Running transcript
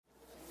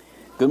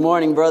Good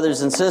morning,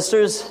 brothers and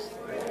sisters.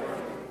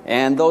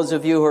 And those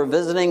of you who are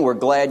visiting, we're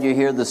glad you're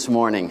here this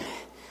morning.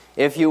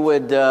 If you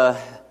would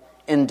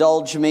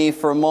indulge me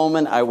for a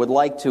moment, I would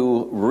like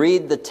to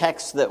read the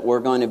text that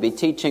we're going to be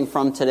teaching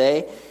from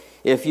today.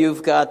 If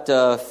you've got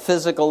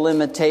physical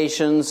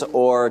limitations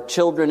or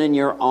children in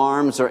your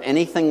arms or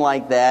anything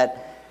like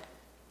that,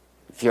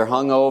 if you're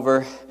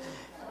hungover,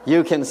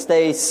 you can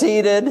stay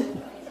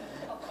seated.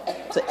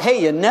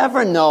 Hey, you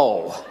never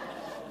know.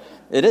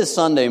 It is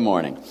Sunday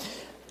morning.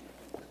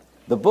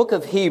 The book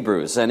of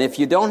Hebrews, and if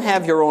you don't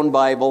have your own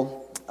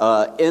Bible,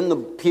 in the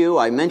pew,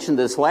 I mentioned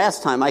this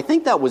last time, I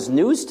think that was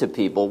news to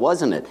people,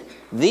 wasn't it?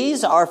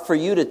 These are for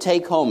you to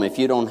take home if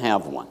you don't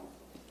have one.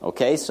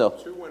 Okay, so...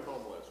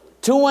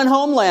 Two went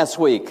home last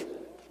week.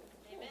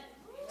 Amen.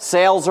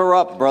 Sales are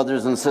up,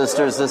 brothers and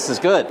sisters. This is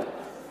good.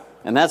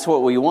 And that's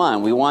what we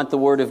want. We want the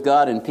Word of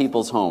God in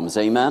people's homes.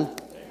 Amen?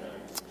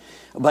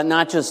 But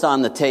not just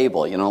on the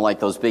table,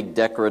 like those big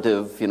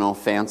decorative,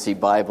 fancy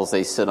Bibles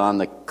they sit on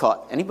the...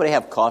 Anybody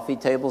have coffee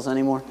tables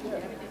anymore?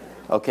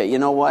 Okay, you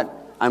know what?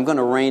 I'm going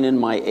to rein in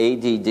my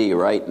ADD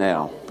right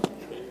now.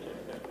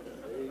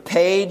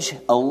 Page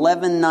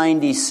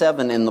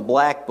 1197 in the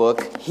Black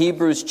Book,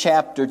 Hebrews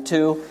chapter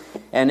 2.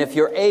 And if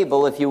you're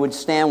able, if you would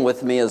stand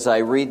with me as I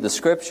read the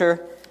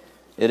Scripture.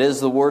 It is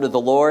the Word of the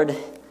Lord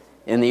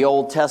in the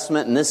Old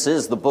Testament, and this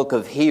is the book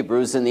of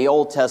Hebrews. In the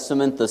Old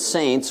Testament, the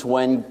saints,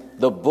 when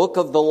the book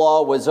of the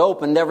law was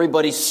opened,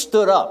 everybody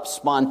stood up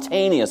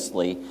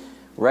spontaneously,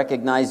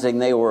 recognizing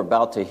they were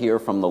about to hear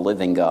from the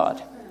living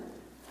God.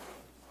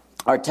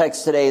 Our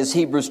text today is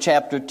Hebrews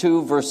chapter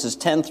 2, verses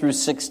 10 through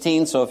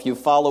 16, so if you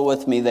follow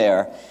with me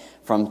there,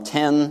 from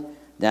 10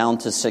 down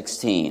to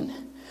 16.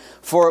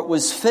 For it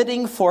was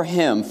fitting for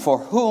him, for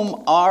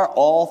whom are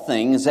all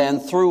things,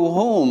 and through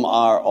whom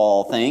are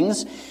all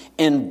things,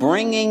 in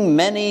bringing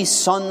many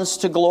sons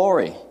to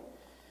glory,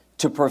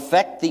 to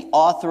perfect the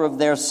author of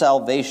their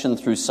salvation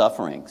through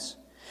sufferings.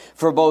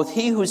 For both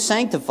he who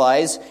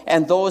sanctifies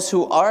and those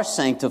who are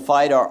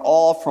sanctified are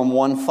all from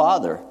one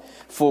Father,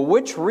 for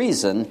which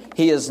reason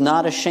he is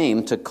not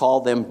ashamed to call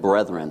them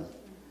brethren,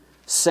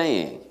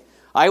 saying,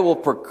 I will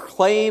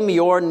proclaim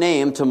your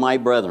name to my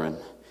brethren.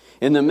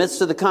 In the midst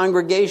of the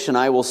congregation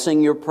I will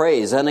sing your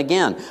praise. And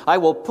again, I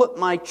will put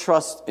my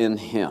trust in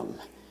him.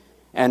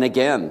 And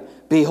again,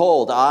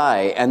 behold,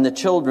 I and the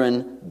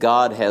children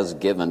God has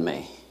given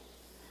me.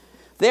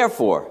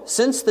 Therefore,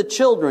 since the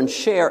children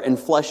share in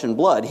flesh and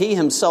blood, he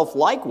himself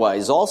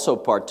likewise also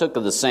partook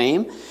of the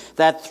same,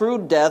 that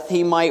through death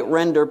he might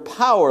render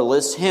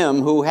powerless him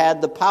who had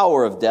the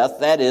power of death,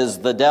 that is,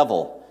 the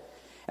devil,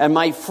 and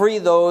might free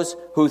those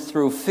who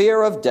through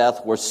fear of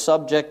death were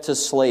subject to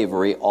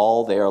slavery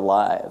all their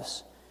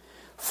lives.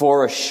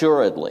 For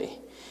assuredly,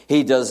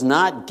 he does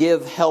not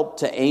give help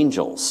to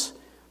angels,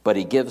 but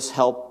he gives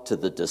help to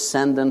the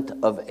descendant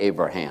of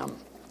Abraham.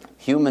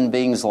 Human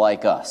beings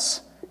like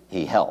us,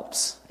 he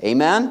helps.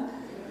 Amen?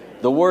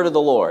 The word of the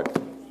Lord.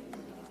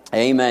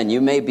 Amen. You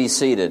may be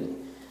seated.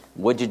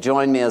 Would you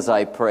join me as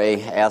I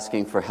pray,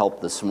 asking for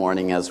help this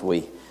morning as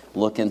we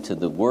look into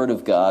the word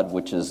of God,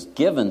 which is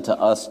given to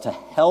us to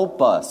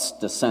help us,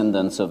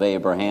 descendants of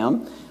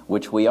Abraham,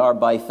 which we are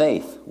by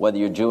faith, whether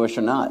you're Jewish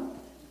or not.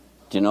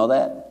 Do you know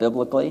that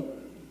biblically?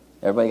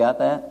 Everybody got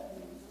that?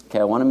 Okay,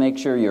 I want to make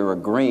sure you're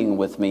agreeing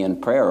with me in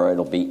prayer or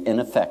it'll be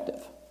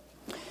ineffective.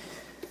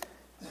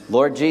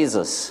 Lord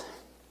Jesus,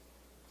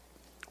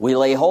 we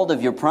lay hold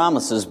of your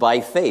promises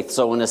by faith.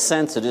 So in a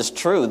sense, it is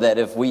true that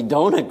if we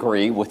don't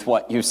agree with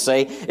what you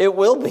say, it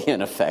will be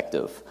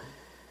ineffective.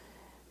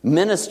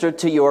 Minister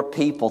to your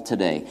people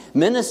today.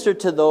 Minister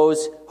to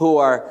those who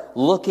are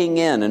looking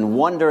in and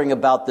wondering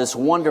about this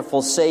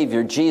wonderful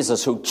Savior,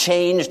 Jesus, who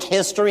changed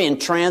history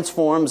and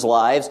transforms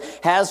lives,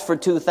 has for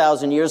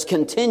 2,000 years,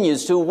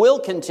 continues to, will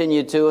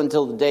continue to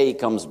until the day he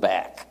comes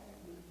back.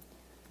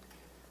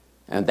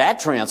 And that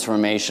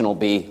transformation will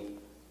be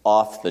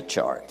off the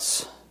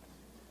charts.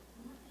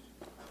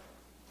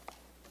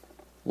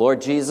 Lord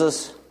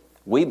Jesus,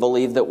 we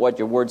believe that what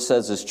your word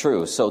says is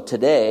true. So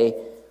today,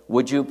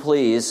 would you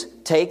please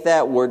take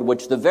that word,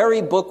 which the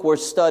very book we're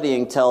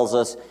studying tells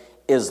us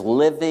is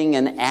living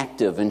and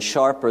active and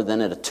sharper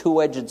than a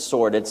two-edged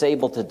sword. It's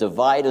able to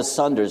divide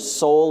asunder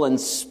soul and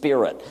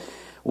spirit.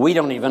 We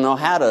don't even know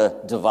how to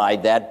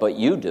divide that, but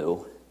you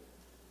do.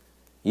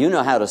 You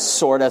know how to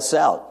sort us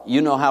out.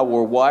 You know how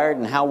we're wired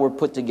and how we're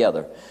put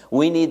together.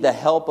 We need the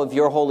help of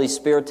your Holy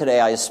Spirit today.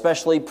 I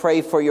especially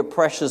pray for your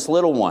precious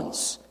little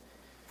ones.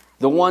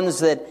 The ones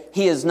that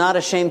he is not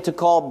ashamed to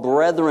call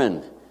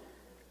brethren.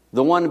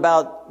 The one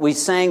about, we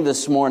sang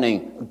this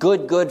morning,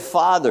 good, good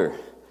Father,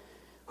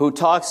 who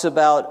talks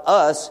about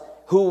us,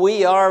 who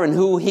we are and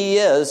who he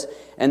is,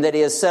 and that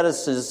he has set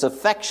his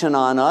affection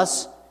on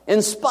us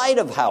in spite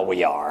of how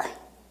we are.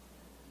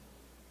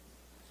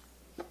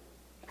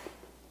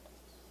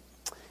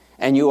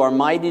 And you are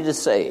mighty to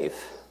save.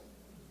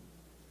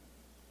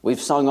 We've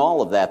sung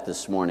all of that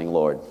this morning,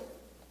 Lord.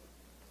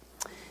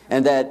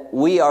 And that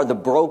we are the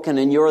broken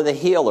and you're the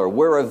healer.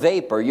 We're a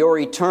vapor, you're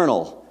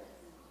eternal.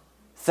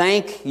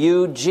 Thank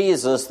you,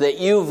 Jesus, that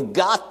you've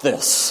got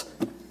this.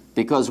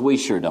 because we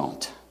sure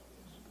don't.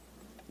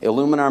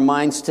 Illumine our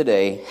minds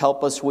today.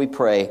 Help us, we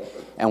pray.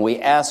 And we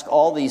ask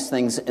all these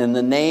things in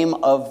the name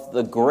of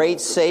the great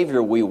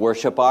Savior we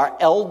worship, our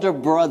elder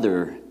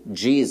brother,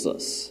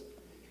 Jesus.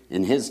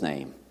 In his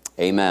name,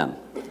 amen.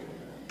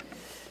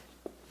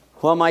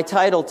 Well, my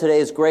title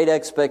today is Great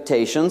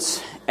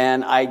Expectations.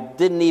 And I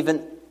didn't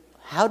even...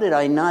 How did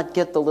I not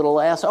get the little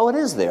asterisk? Oh, it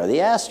is there,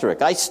 the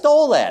asterisk. I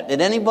stole that. Did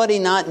anybody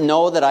not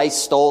know that I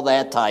stole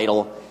that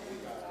title?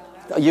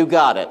 You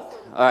got it.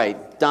 All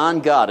right, Don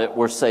got it.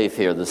 We're safe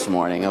here this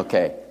morning.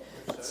 Okay.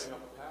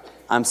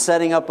 I'm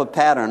setting up a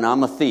pattern.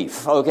 I'm a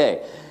thief.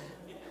 Okay.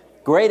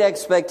 Great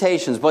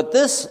expectations. But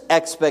this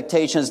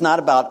expectation is not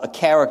about a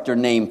character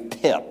named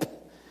Pip.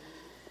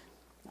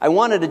 I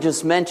wanted to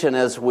just mention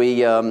as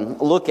we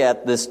look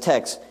at this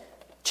text,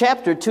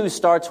 chapter 2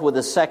 starts with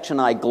a section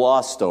I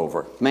glossed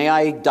over. May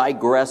I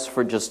digress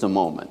for just a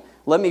moment?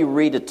 Let me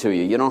read it to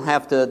you. You don't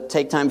have to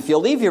take time. If you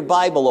leave your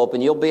Bible open,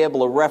 you'll be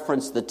able to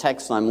reference the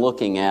text I'm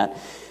looking at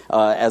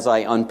as I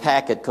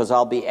unpack it, because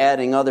I'll be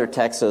adding other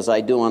texts as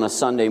I do on a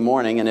Sunday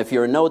morning. And if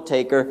you're a note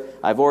taker,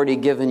 I've already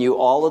given you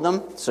all of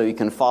them, so you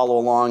can follow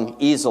along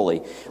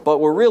easily. But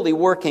we're really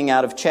working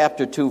out of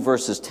chapter 2,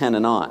 verses 10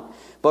 and on.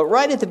 But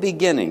right at the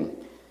beginning,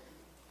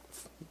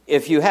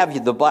 if you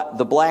have the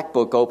black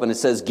book open, it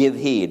says, "Give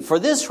heed. For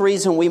this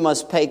reason we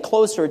must pay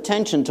closer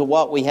attention to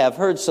what we have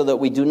heard so that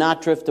we do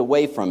not drift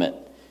away from it."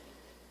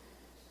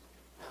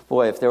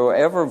 Boy, if there were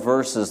ever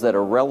verses that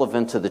are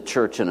relevant to the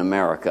church in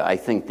America, I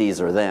think these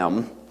are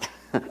them.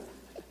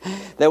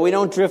 That we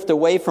don't drift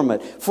away from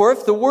it. For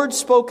if the word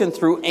spoken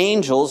through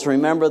angels,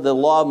 remember the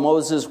law of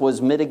Moses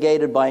was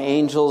mitigated by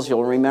angels.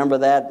 You'll remember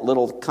that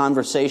little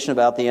conversation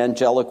about the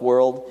angelic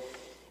world.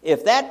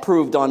 If that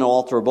proved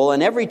unalterable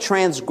and every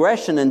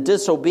transgression and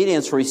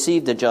disobedience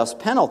received a just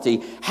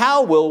penalty,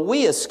 how will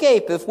we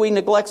escape if we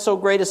neglect so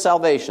great a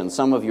salvation?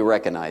 Some of you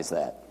recognize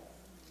that.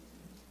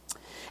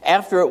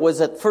 After it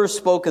was at first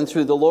spoken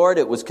through the Lord,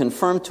 it was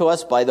confirmed to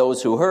us by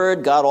those who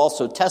heard, God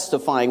also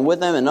testifying with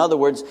them. In other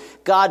words,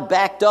 God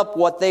backed up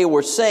what they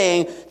were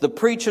saying, the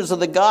preachers of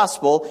the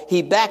gospel.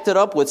 He backed it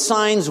up with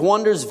signs,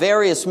 wonders,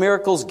 various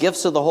miracles,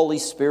 gifts of the Holy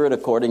Spirit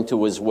according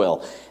to his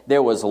will.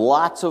 There was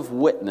lots of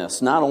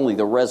witness, not only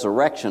the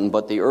resurrection,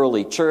 but the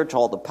early church,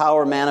 all the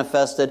power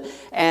manifested.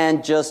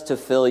 And just to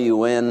fill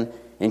you in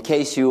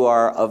case you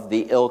are of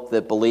the ilk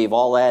that believe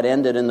all that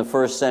ended in the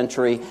first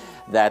century,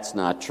 that's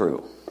not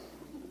true.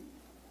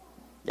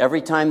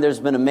 Every time there's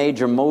been a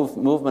major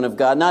movement of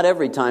God, not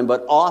every time,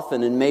 but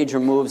often in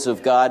major moves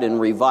of God in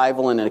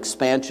revival and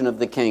expansion of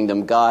the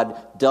kingdom, God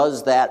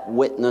does that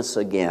witness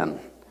again.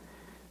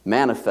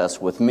 Manifests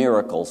with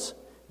miracles,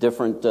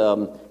 different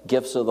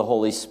gifts of the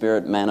Holy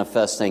Spirit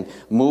manifesting,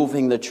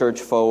 moving the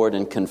church forward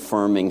and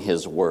confirming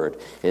his word.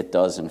 It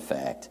does, in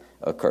fact,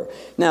 occur.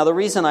 Now, the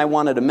reason I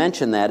wanted to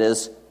mention that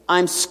is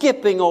I'm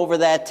skipping over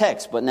that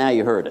text, but now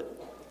you heard it.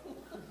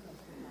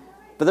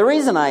 But the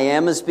reason I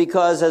am is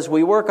because as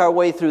we work our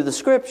way through the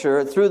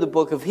Scripture, through the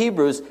book of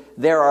Hebrews,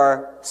 there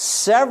are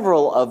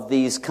several of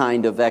these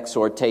kind of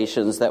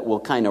exhortations that will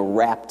kind of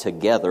wrap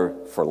together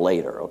for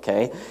later,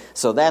 okay?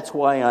 So that's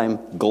why I'm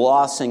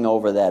glossing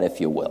over that,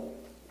 if you will.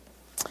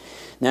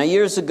 Now,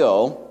 years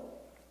ago,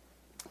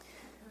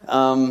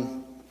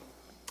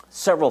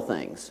 several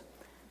things.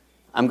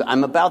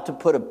 I'm about to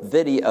put a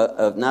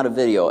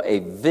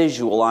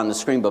visual on the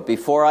screen, but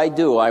before I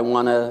do, I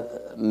want to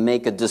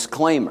make a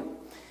disclaimer.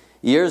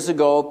 Years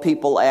ago,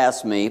 people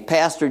asked me,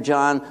 Pastor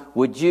John,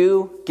 would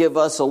you give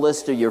us a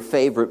list of your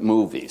favorite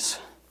movies?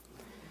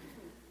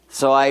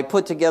 So I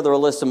put together a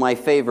list of my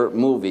favorite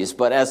movies,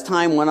 but as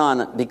time went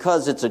on,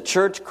 because it's a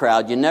church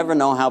crowd, you never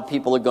know how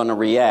people are going to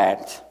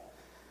react.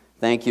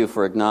 Thank you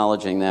for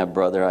acknowledging that,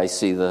 brother. I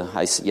see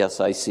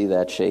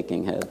that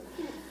shaking head.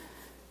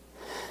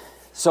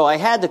 So I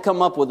had to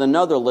come up with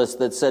another list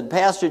that said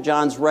Pastor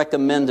John's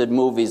recommended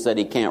movies that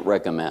he can't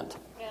recommend.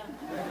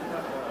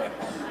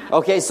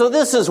 Okay, so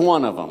this is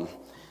one of them.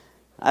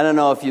 I don't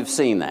know if you've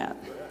seen that.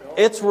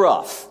 It's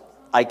rough.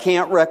 I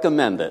can't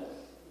recommend it.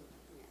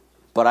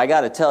 But I got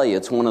to tell you,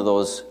 it's one of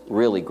those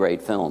really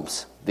great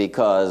films.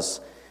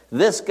 Because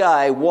this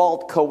guy,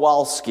 Walt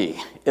Kowalski,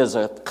 is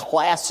a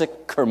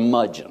classic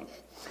curmudgeon.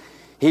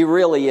 He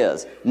really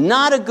is.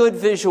 Not a good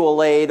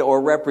visual aid or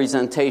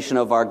representation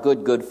of our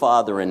good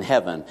Father in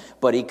heaven.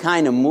 But he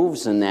kind of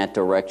moves in that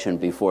direction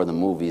before the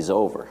movie's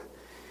over.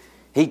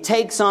 He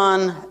takes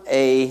on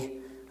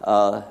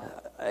I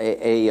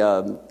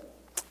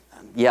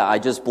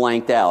just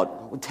blanked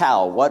out.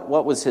 Tao,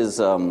 what was his,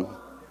 Hmong,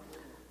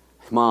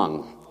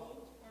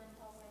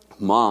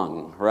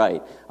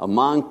 right. A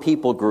Hmong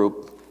people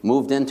group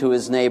moved into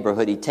his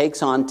neighborhood. He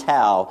takes on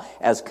Tao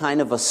as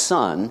kind of a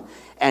son,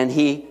 and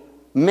he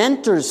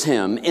mentors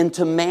him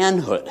into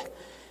manhood.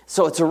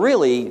 So it's a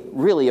really,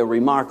 really a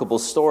remarkable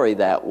story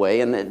that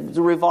way, and it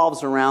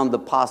revolves around the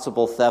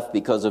possible theft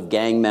because of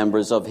gang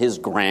members of his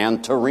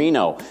Gran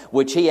Torino,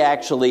 which he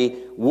actually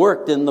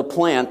worked in the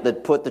plant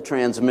that put the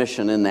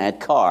transmission in that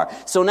car.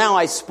 So now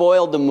I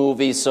spoiled the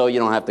movie, so you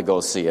don't have to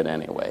go see it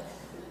anyway.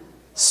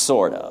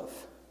 Sort of.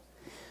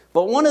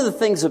 But one of the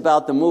things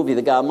about the movie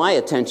that got my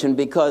attention,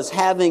 because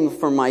having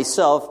for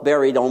myself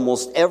buried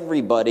almost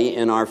everybody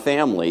in our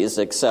families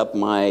except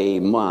my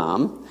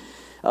mom,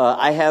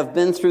 I have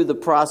been through the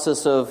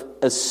process of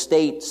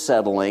estate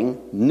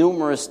settling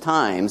numerous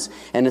times,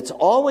 and it's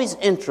always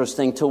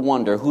interesting to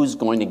wonder who's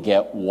going to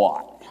get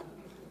what.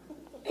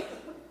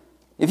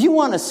 If you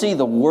want to see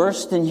the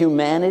worst in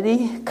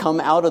humanity come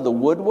out of the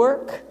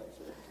woodwork,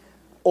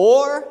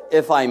 or,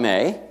 if I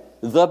may,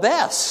 the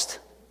best,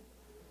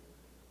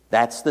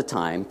 that's the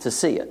time to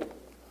see it.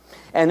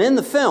 And in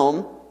the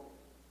film,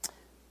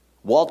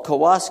 Walt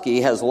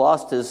Kowalski has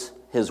lost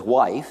his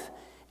wife,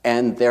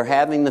 and they're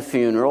having the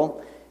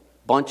funeral.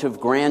 Bunch of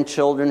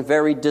grandchildren,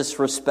 very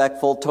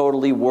disrespectful,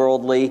 totally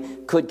worldly,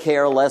 could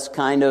care less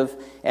kind of,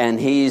 and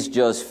he's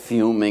just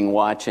fuming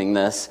watching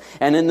this.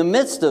 And in the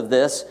midst of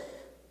this,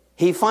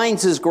 he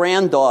finds his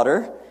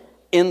granddaughter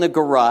in the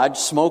garage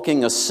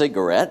smoking a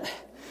cigarette.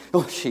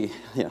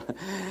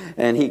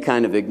 And he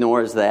kind of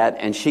ignores that,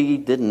 and she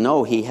didn't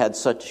know he had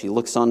such. She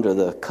looks under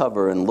the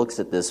cover and looks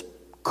at this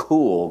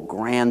cool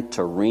Gran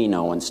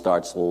Torino and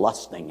starts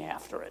lusting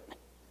after it.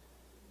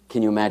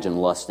 Can you imagine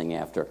lusting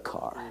after a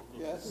car?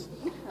 Yes.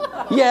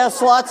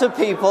 Yes, lots of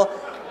people.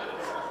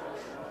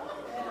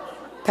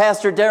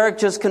 Pastor Derek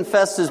just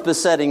confessed his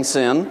besetting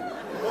sin.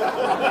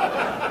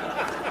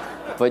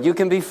 But you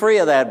can be free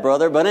of that,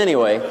 brother. But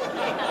anyway.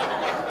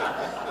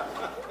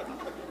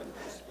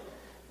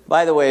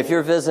 By the way, if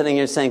you're visiting,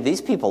 you're saying,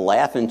 these people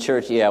laugh in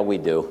church. Yeah, we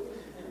do.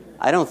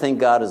 I don't think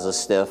God is a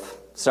stiff.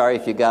 Sorry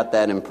if you got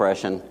that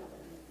impression.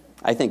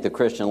 I think the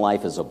Christian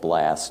life is a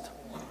blast.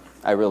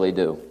 I really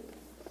do.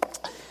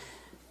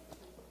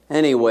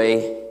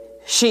 Anyway,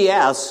 she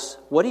asks,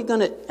 what are you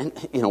going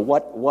to,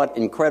 what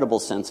incredible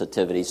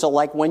sensitivity. So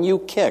like when you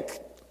kick,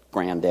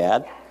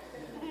 Granddad,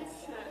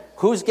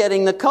 who's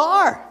getting the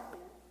car?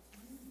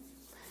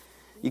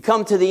 You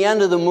come to the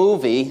end of the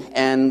movie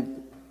and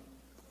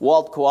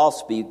Walt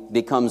Kowalski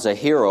becomes a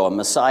hero, a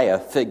messiah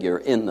figure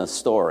in the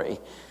story.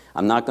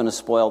 I'm not going to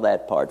spoil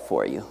that part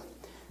for you.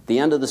 At the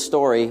end of the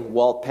story,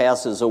 Walt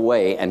passes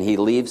away and he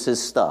leaves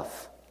his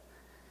stuff.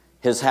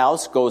 His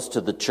house goes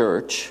to the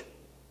church,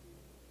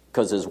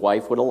 because his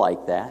wife would have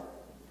liked that,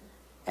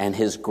 and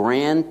his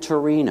Gran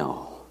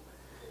Torino.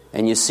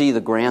 And you see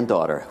the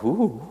granddaughter,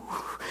 ooh,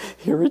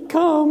 here it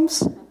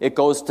comes. It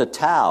goes to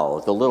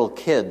Tao, the little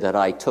kid that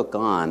I took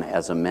on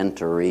as a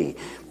mentoree.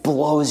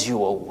 Blows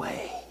you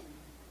away.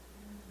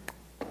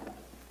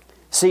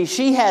 See,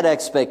 she had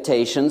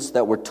expectations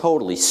that were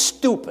totally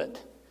stupid.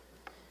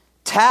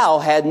 Tao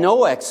had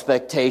no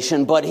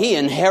expectation, but he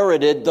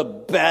inherited the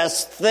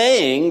best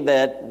thing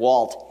that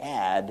Walt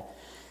had.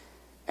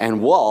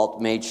 And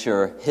Walt made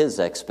sure his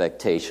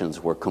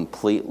expectations were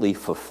completely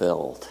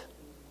fulfilled.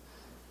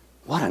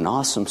 What an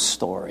awesome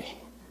story.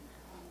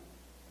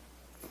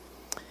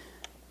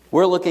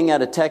 We're looking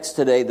at a text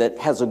today that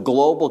has a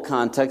global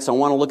context. I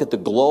want to look at the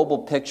global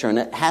picture, and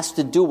it has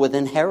to do with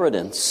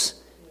inheritance,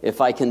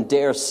 if I can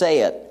dare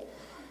say it.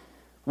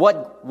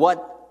 What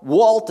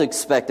Walt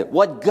expected,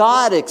 what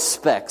God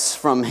expects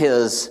from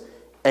his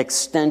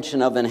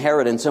extension of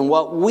inheritance, and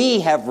what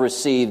we have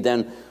received,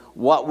 and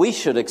what we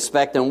should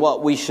expect and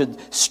what we should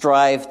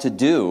strive to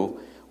do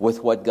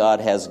with what God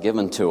has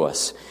given to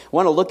us. I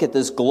want to look at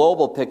this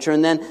global picture,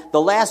 and then the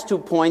last 2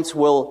 points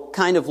will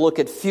kind of look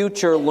at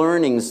future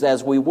learnings.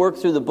 As we work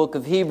through the book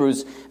of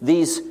Hebrews,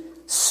 these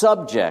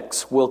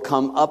subjects will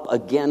come up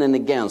again and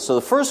again. So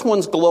the first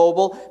one's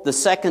global, the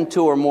second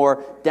two are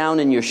more down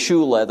in your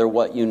shoe leather,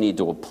 what you need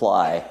to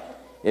apply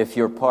if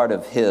you're part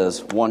of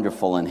his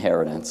wonderful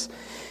inheritance.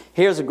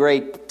 Here's a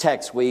great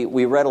text. We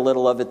read a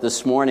little of it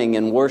this morning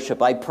in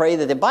worship. I pray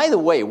that, by the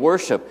way,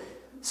 worship,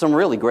 some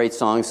really great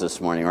songs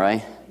this morning,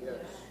 right? Yes.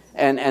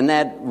 And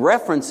that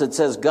reference that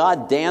says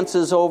God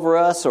dances over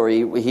us or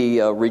he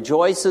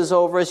rejoices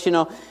over us,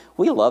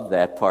 we love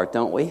that part,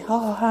 don't we?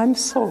 Oh, I'm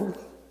so...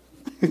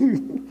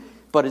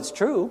 But it's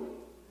true.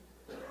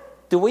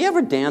 Do we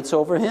ever dance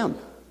over him?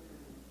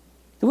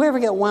 Do we ever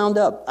get wound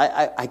up?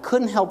 I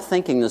couldn't help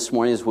thinking this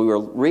morning as we were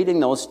reading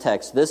those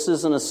texts. This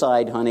is an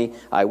aside, honey.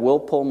 I will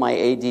pull my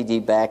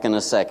ADD back in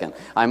a second.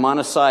 I'm on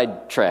a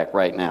side track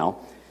right now.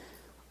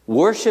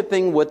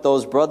 Worshipping with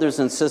those brothers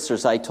and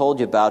sisters I told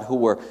you about who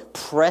were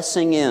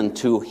pressing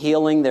into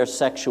healing their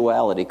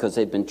sexuality because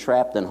they'd been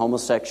trapped in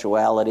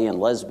homosexuality and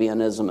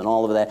lesbianism and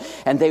all of that.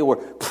 And they were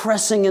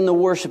pressing into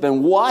worship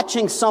and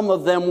watching some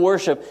of them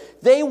worship.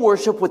 They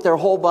worship with their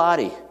whole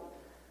body.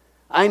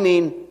 I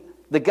mean,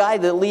 the guy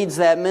that leads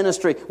that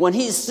ministry, when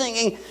he's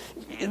singing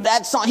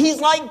that song, he's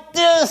like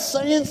this.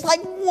 And it's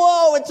like,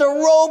 whoa, it's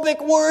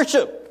aerobic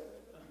worship.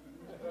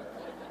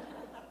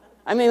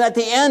 I mean, at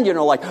the end,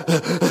 like...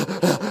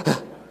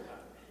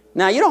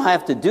 Now, you don't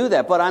have to do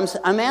that, but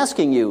I'm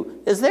asking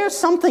you, is there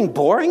something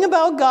boring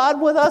about God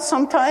with us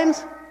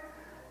sometimes?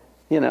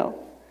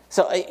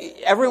 So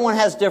everyone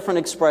has different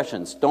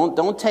expressions.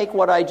 Don't take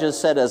what I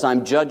just said as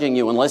I'm judging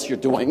you unless you're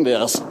doing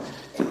this.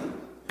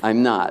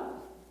 I'm not.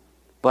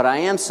 But I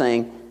am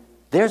saying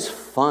there's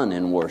fun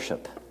in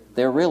worship.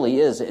 There really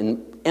is.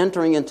 And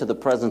entering into the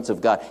presence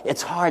of God,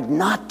 it's hard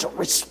not to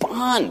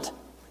respond.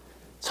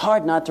 It's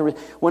hard not to...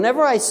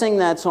 Whenever I sing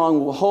that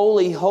song,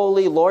 Holy,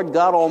 Holy, Lord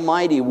God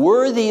Almighty,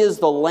 worthy is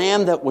the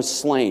Lamb that was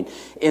slain.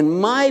 In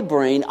my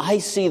brain, I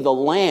see the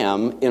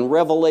Lamb in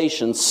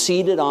Revelation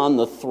seated on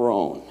the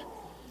throne.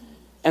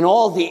 And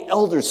all the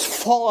elders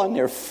fall on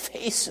their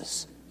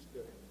faces.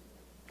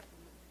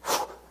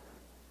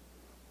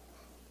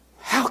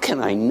 How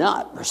can I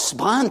not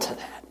respond to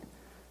that?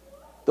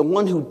 The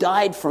one who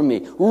died for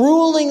me,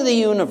 ruling the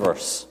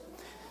universe.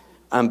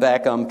 I'm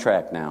back on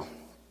track now.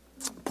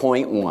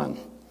 Point 1.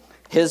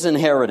 His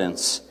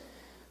inheritance.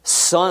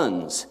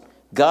 Sons.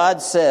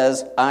 God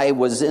says, I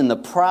was in the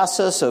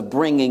process of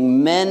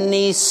bringing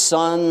many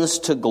sons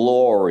to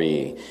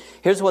glory.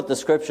 Here's what the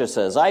scripture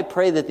says. I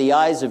pray that the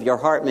eyes of your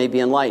heart may be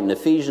enlightened.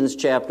 Ephesians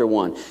chapter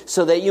 1.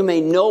 So that you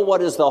may know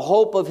what is the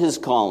hope of his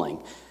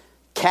calling.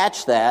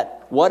 Catch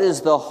that. What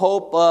is the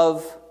hope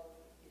of...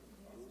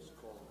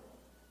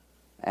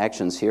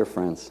 Actions here,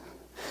 friends.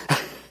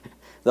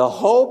 The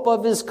hope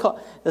of his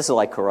calling. This is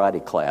like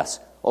karate class.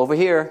 Over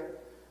here.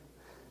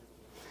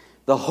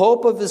 The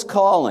hope of his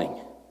calling.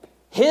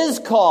 His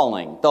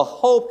calling. The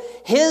hope.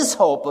 His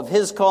hope of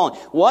his calling.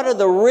 What are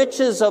the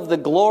riches of the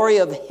glory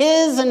of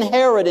his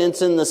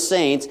inheritance in the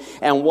saints?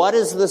 And what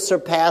is the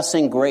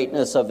surpassing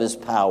greatness of his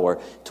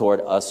power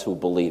toward us who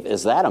believe?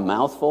 Is that a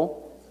mouthful?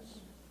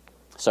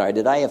 Sorry,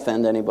 did I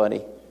offend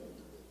anybody?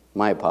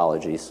 My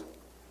apologies.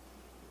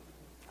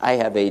 I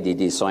have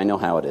ADD, so I know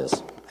how it is.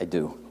 I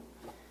do.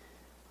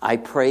 I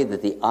pray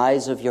that the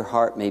eyes of your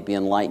heart may be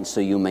enlightened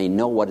so you may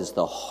know what is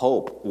the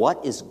hope.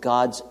 What is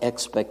God's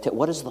expectation?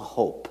 What is the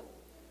hope?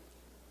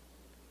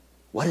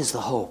 What is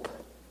the hope?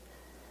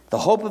 The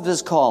hope of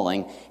his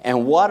calling.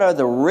 And what are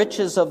the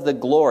riches of the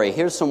glory?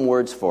 Here's some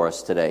words for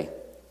us today.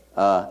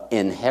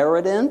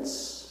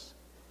 Inheritance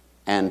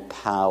and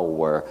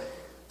power.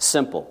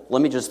 Simple.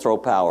 Let me just throw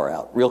power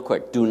out real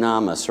quick.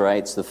 Dunamis,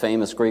 right? It's the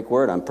famous Greek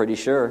word, I'm pretty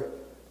sure.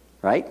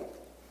 Right?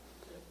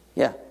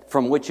 Yeah.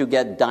 From which you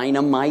get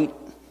dynamite.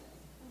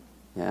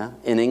 Yeah,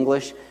 in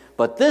English.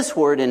 But this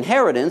word,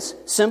 inheritance,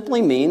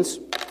 simply means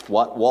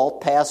what Walt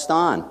passed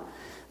on.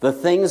 The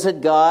things that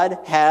God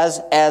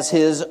has as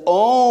his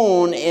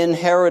own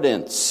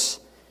inheritance.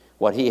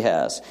 What he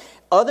has.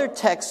 Other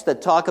texts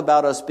that talk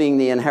about us being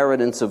the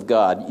inheritance of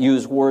God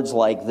use words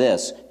like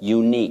this.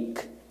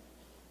 Unique.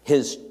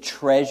 His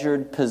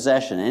treasured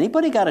possession.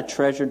 Anybody got a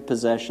treasured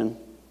possession?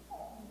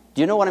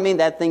 Do you know what I mean?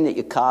 That thing that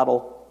you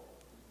coddle?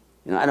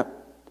 You know,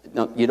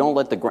 you don't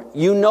let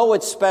you know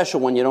it's special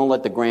when you don't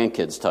let the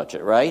grandkids touch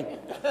it, right?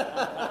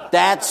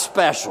 That's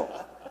special.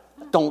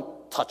 Don't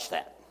touch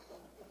that.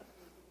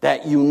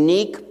 That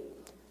unique,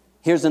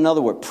 here's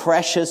another word,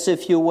 precious,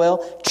 if you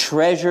will,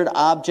 treasured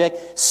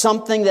object,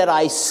 something that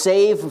I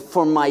save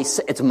for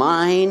it's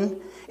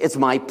mine, it's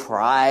my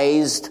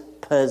prized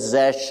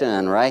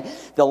possession, right?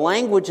 The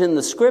language in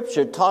the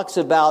scripture talks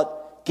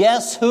about,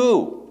 guess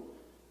who?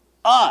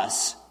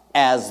 Us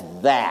as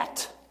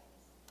that.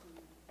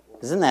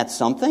 Isn't that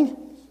something?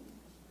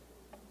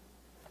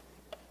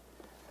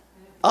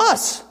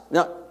 Us.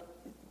 Now,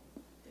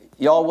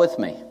 y'all with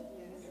me?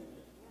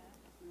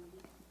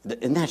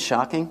 Isn't that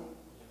shocking?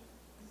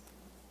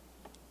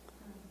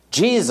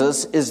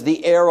 Jesus is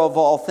the heir of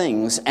all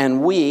things,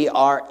 and we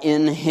are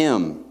in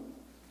him.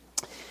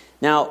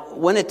 Now,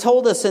 when it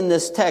told us in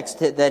this text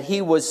that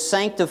he was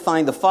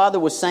sanctifying, the Father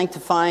was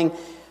sanctifying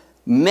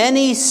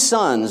many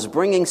sons,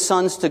 bringing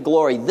sons to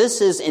glory,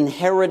 this is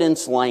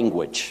inheritance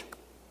language.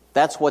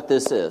 That's what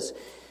this is.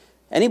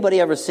 Anybody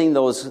ever seen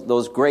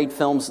those great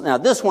films? Now,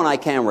 this one I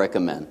can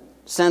recommend.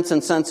 Sense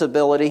and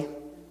Sensibility.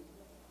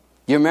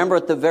 You remember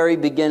at the very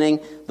beginning,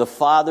 the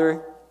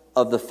father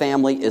of the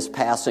family is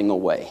passing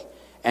away.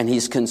 And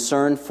he's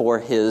concerned for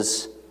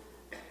his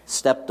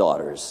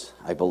stepdaughters,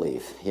 I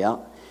believe. Yeah.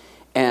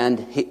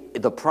 And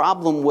the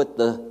problem with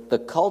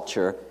the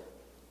culture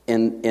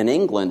in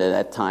England at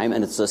that time,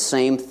 and it's the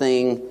same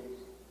thing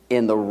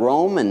in the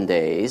Roman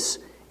days,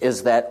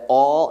 is that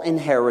all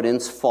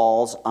inheritance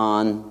falls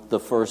on the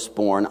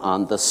firstborn,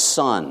 on the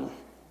son.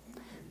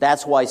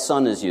 That's why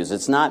son is used.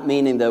 It's not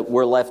meaning that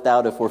we're left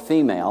out if we're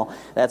female.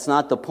 That's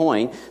not the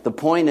point. The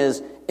point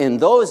is, in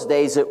those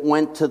days, it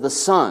went to the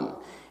son.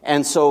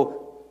 And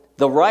so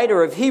the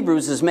writer of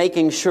Hebrews is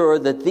making sure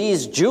that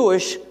these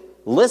Jewish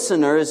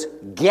listeners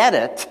get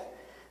it,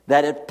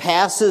 that it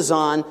passes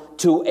on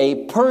to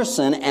a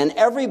person, and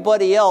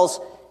everybody else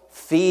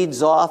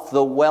feeds off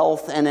the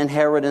wealth and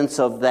inheritance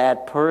of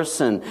that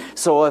person.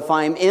 So if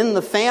I'm in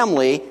the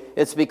family,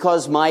 it's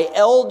because my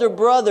elder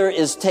brother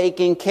is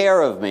taking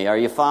care of me. Are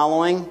you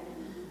following?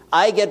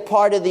 I get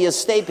part of the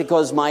estate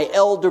because my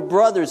elder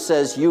brother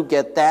says, you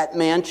get that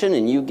mansion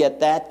and you get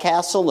that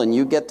castle and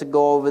you get to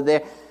go over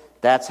there.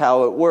 That's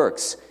how it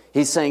works.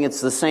 He's saying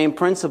it's the same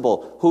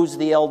principle. Who's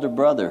the elder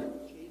brother?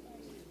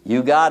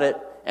 You got it.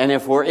 And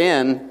if we're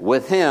in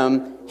with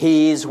him,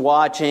 he's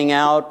watching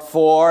out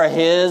for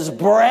his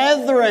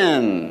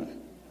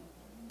brethren.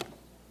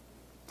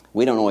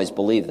 We don't always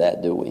believe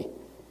that, do we?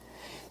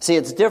 See,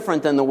 it's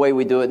different than the way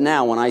we do it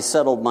now. When I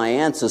settled my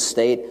aunt's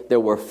estate, there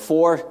were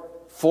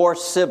four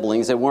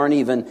siblings. They weren't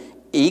even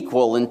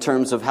equal in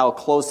terms of how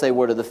close they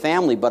were to the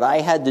family, but I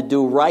had to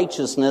do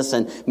righteousness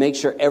and make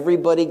sure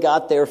everybody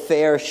got their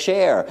fair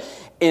share.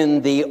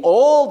 In the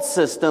old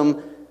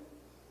system,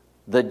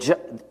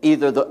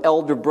 either the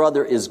elder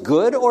brother is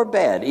good or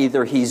bad.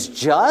 Either he's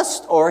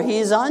just or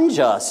he's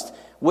unjust.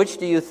 Which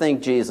do you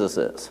think Jesus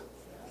is?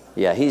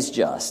 Yeah, he's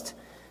just.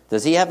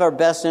 Does he have our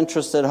best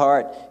interest at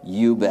heart?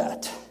 You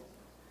bet.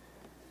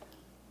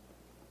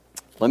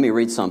 Let me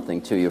read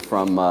something to you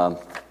from,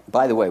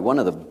 by the way, one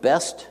of the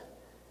best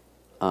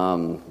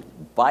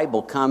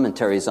Bible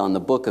commentaries on the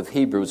book of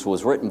Hebrews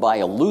was written by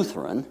a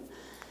Lutheran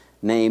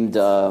named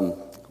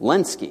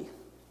Lenski.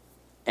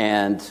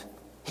 And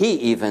he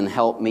even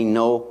helped me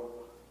know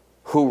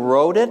who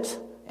wrote it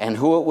and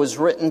who it was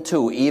written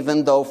to,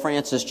 even though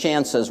Francis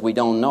Chan says we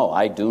don't know.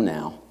 I do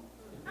now.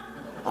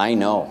 I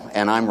know,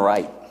 and I'm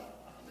right.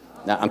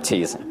 No, I'm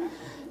teasing.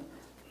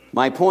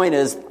 My point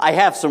is, I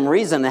have some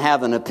reason to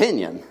have an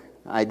opinion.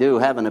 I do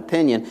have an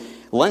opinion.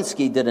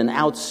 Lenski did an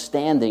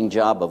outstanding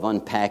job of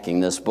unpacking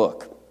this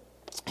book.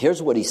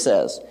 Here's what he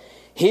says.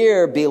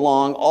 Here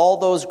belong all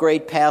those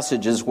great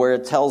passages where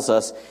it tells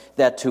us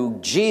that to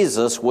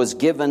Jesus was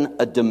given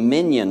a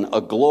dominion,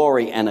 a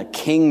glory, and a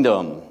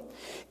kingdom.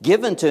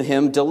 Given to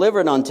him,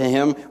 delivered unto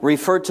him,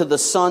 referred to the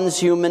Son's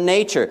human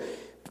nature.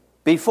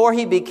 Before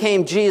he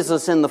became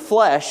Jesus in the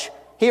flesh,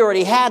 he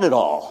already had it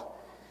all.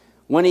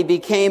 When he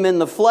became in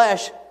the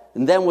flesh,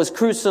 and then was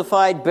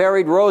crucified,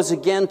 buried, rose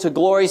again to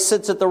glory,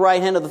 sits at the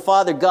right hand of the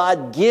Father,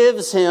 God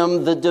gives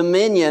him the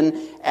dominion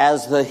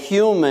as the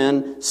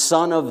human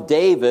Son of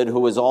David,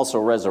 who is also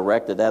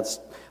resurrected. That's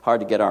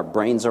hard to get our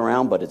brains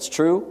around, but it's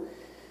true.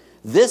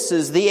 This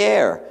is the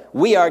heir.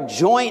 We are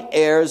joint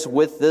heirs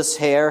with this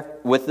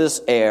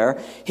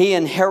heir. He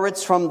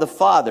inherits from the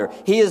Father.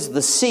 He is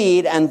the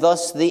seed and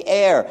thus the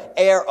heir.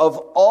 Heir of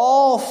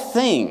all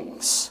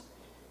things,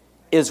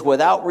 is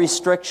without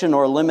restriction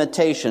or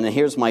limitation. And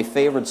here's my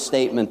favorite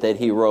statement that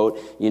he wrote.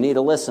 You need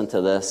to listen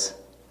to this.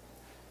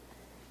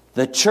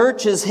 The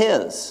church is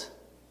his,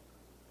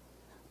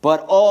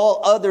 but all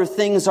other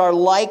things are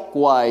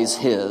likewise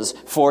his,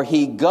 for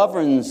he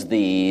governs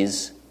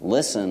these,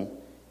 listen,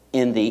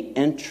 in the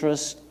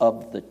interest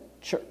of the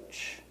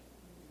church.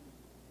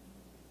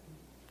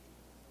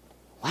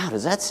 Wow,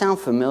 does that sound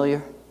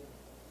familiar?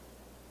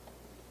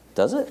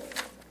 Does it?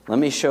 Let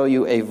me show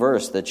you a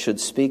verse that should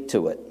speak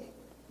to it.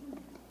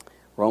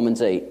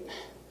 Romans 8.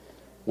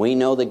 We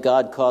know that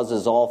God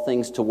causes all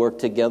things to work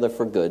together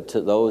for good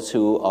to those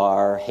who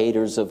are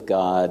haters of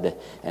God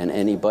and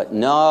anybody.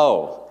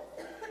 No.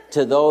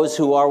 To those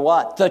who are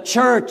what? The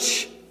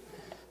church.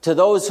 To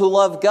those who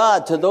love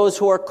God. To those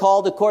who are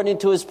called according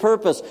to his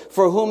purpose.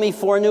 For whom he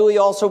foreknew, he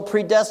also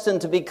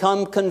predestined to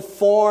become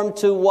conformed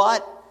to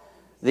what?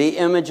 The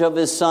image of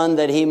his Son,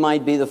 that he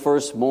might be the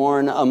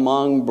firstborn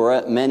among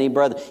many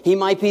brethren. He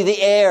might be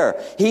the heir.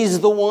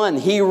 He's the one.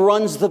 He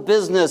runs the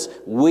business.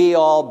 We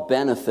all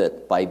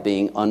benefit by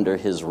being under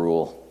his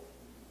rule.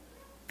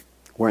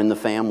 We're in the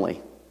family.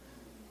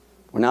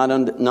 We're not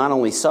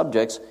only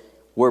subjects,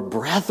 we're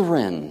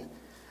brethren.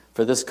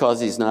 For this cause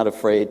he's not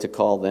afraid to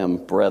call them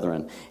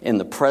brethren. In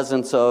the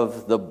presence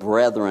of the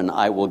brethren,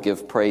 I will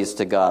give praise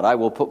to God. I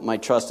will put my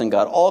trust in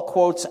God. All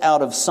quotes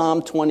out of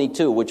Psalm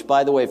 22, which,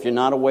 by the way, if you're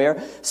not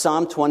aware,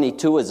 Psalm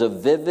 22 is a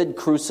vivid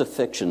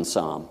crucifixion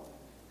psalm.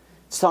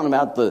 It's talking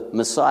about the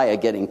Messiah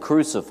getting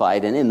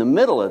crucified, and in the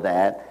middle of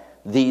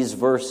that, these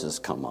verses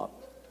come up.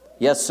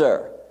 Yes,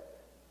 sir.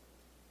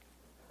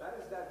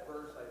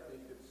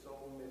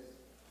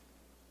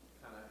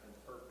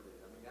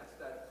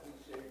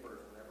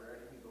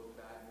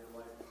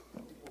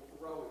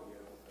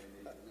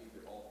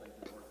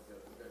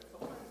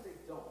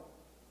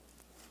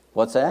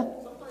 What's that?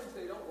 Sometimes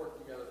they don't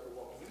work together for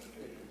what we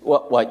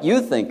think. What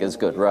you think is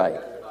good, right?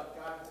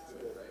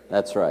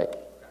 That's right.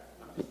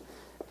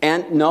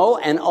 And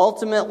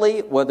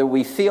ultimately, whether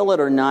we feel it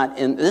or not,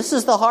 and this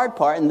is the hard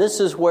part, and this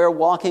is where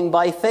walking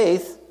by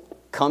faith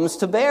comes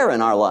to bear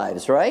in our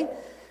lives, right?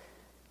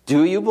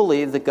 Do you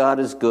believe that God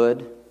is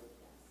good?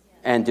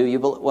 And do you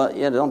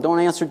believe, don't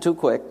answer too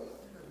quick.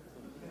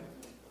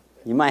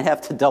 You might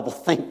have to double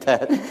think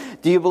that.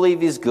 Do you believe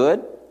he's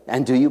good?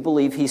 And do you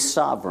believe he's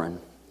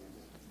sovereign?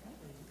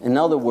 In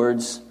other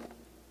words,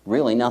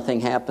 really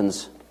nothing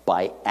happens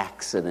by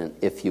accident,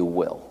 if you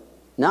will.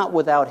 Not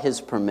without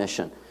his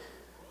permission.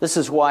 This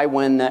is why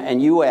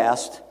and you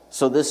asked,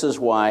 so this is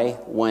why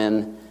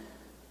when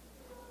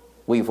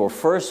we were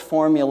first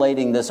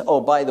formulating this,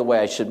 oh, by the way,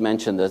 I should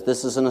mention this.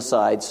 This is an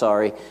aside,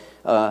 sorry.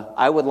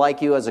 I would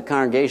like you as a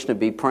congregation to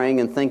be praying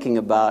and thinking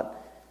about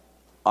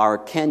our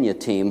Kenya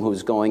team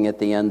who's going at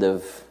the end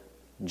of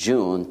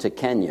June to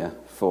Kenya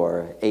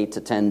for 8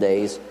 to 10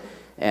 days.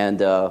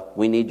 And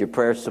we need your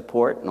prayer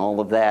support and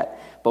all of that.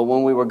 But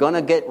when we were going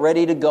to get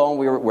ready to go, and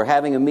we're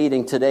having a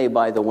meeting today,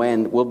 by the way,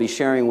 and we'll be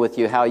sharing with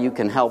you how you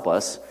can help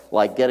us.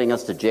 Like getting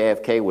us to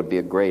JFK would be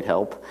a great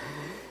help.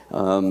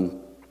 There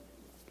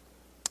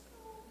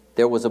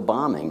was a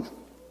bombing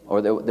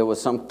or there was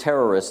some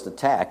terrorist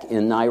attack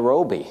in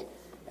Nairobi.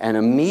 And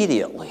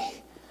immediately,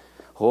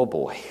 oh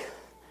boy.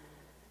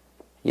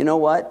 You know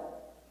what?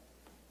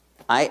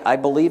 I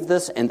believe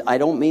this, and I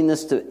don't mean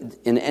this to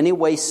in any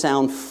way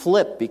sound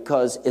flip,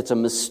 because it's a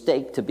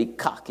mistake to be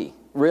cocky,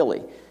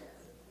 really.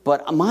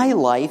 But my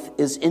life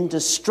is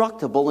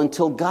indestructible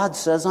until God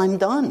says I'm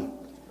done.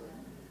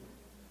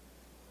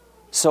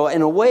 So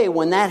in a way,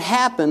 when that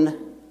happened,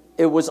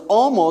 it was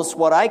almost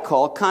what I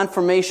call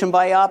confirmation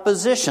by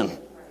opposition.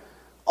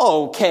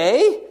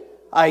 Okay,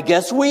 I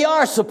guess we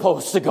are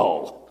supposed to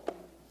go.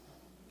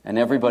 And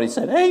everybody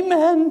said,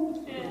 amen.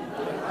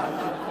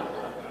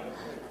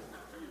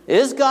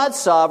 Is God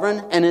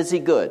sovereign, and is He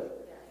good?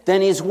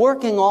 Then He's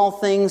working all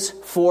things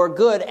for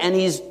good, and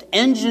He's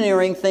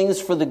engineering things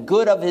for the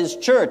good of His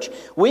church.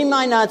 We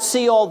might not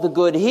see all the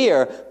good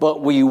here,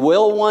 but we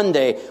will one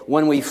day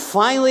when we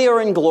finally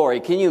are in glory.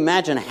 Can you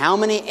imagine how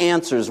many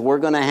answers we're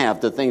going to have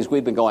to things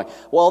we've been going,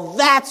 well,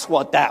 that's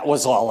what that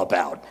was all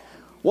about.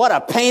 What a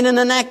pain in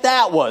the neck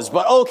that was.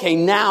 But okay,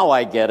 now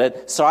I get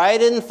it. Sorry I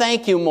didn't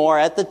thank you more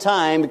at the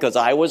time because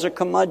I was a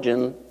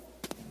curmudgeon.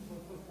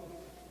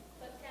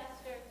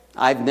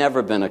 I've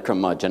never been a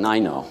curmudgeon, I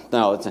know.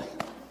 No, it's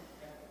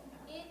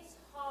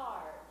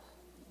hard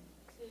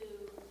to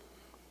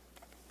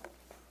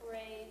praise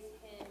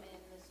Him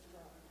in this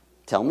room.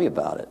 Tell me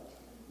about it.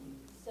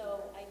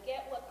 So I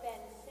get what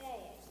Ben's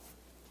saying.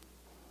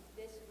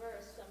 This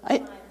verse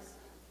sometimes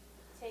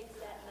takes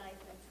that knife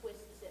and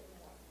twists it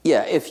more.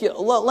 Yeah, if you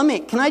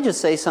can I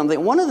just say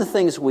something? One of the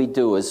things we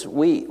do is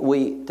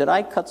we did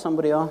I cut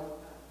somebody off?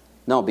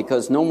 No,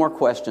 because no more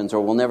questions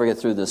or we'll never get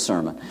through this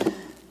sermon.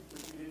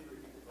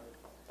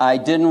 I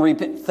didn't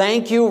repeat.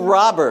 Thank you,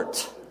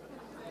 Robert.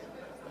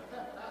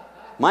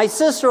 My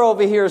sister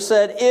over here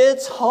said,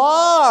 it's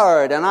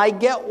hard. And I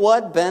get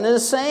what Ben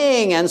is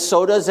saying. And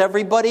so does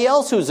everybody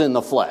else who's in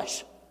the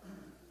flesh.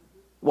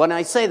 When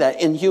I say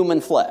that, in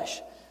human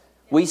flesh.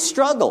 We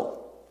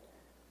struggle.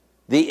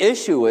 The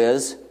issue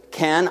is,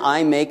 can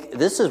I make...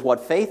 This is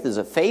what faith is.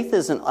 Faith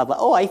isn't,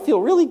 oh, I feel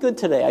really good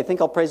today. I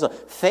think I'll praise the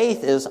Lord.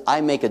 Faith is,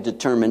 I make a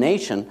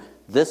determination.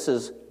 This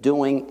is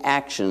doing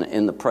action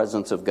in the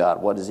presence of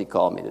God. What does He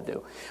call me to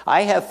do?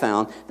 I have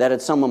found that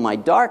at some of my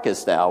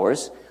darkest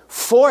hours,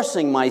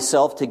 forcing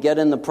myself to get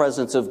in the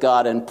presence of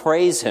God and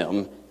praise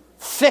Him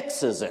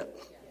fixes it.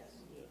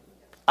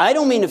 I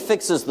don't mean it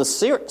fixes the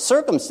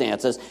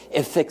circumstances,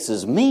 it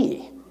fixes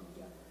me.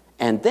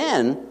 And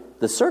then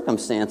the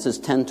circumstances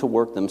tend to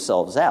work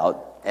themselves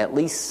out, at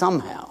least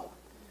somehow.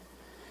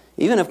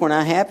 Even if we're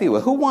not happy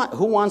with it.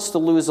 Who wants to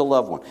lose a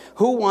loved one?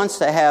 Who wants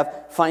to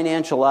have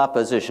financial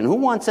opposition? Who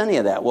wants any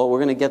of that? Well, we're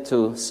going to get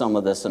to some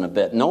of this in a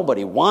bit.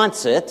 Nobody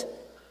wants it,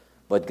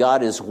 but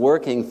God is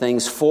working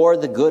things for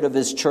the good of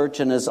His church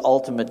and His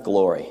ultimate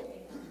glory.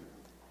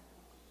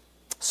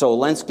 So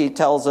Lenski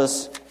tells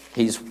us,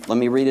 let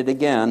me read it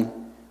again,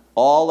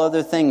 all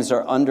other things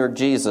are under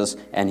Jesus,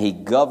 and He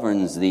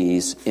governs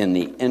these in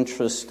the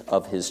interest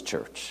of His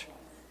church.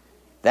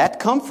 That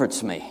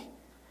comforts me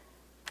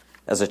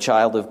as a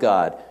child of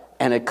God.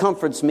 And it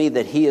comforts me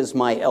that He is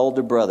my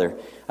elder brother.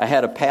 I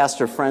had a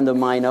pastor friend of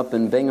mine up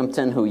in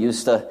Binghamton who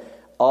used to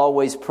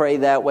always pray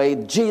that way.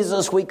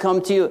 Jesus, we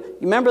come to you. You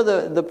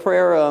remember the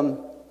prayer,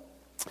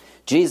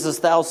 Jesus,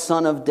 thou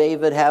son of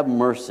David, have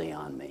mercy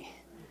on me.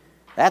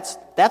 That's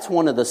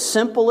one of the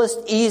simplest,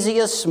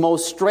 easiest,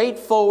 most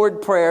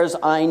straightforward prayers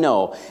I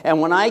know.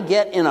 And when I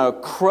get in a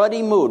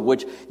cruddy mood,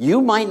 which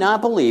you might not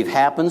believe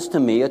happens to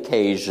me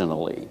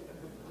occasionally,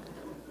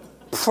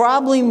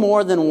 probably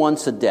more than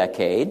once a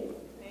decade,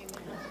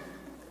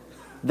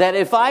 that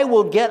if I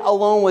will get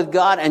alone with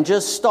God and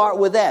just start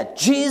with that,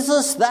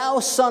 Jesus, thou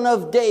son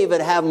of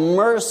David, have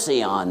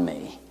mercy on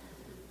me,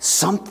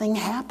 something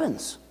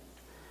happens.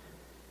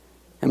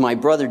 And my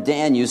brother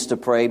Dan used to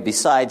pray,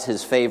 besides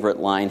his favorite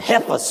line,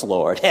 help us,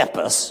 Lord, help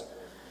us.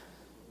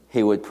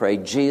 He would pray,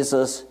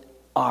 Jesus,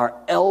 our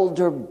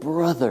elder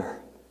brother,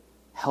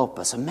 help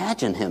us.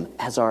 Imagine him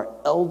as our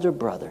elder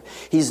brother.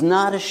 He's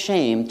not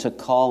ashamed to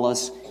call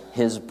us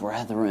His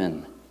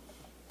brethren.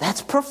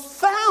 That's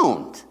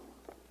profound,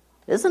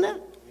 isn't it?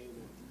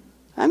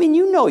 I mean,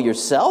 you know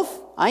yourself.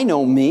 I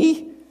know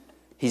me.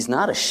 He's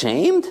not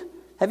ashamed.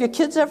 Have your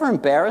kids ever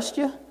embarrassed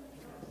you?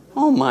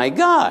 Oh my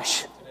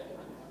gosh.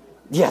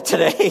 Yeah,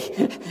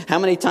 today. How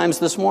many times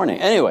this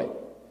morning? Anyway,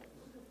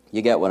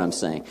 you get what I'm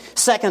saying.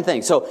 Second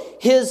thing, so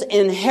His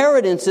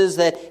inheritance is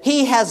that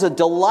He has a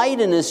delight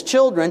in His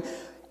children,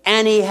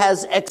 and He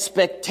has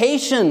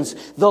expectations.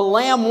 The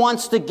Lamb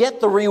wants to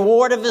get the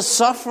reward of His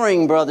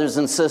suffering, brothers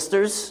and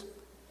sisters.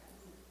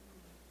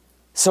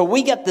 So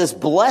we get this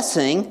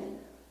blessing,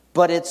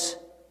 but it's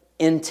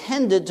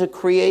intended to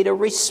create a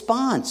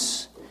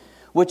response,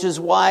 which is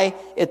why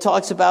it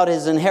talks about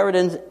His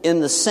inheritance in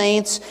the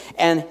saints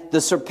and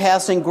the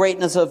surpassing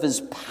greatness of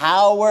His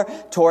power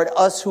toward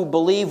us who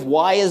believe.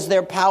 Why is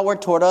there power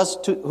toward us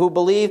who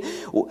believe?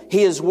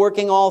 He is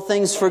working all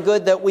things for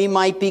good, that we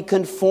might be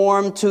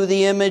conformed to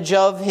the image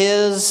of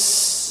His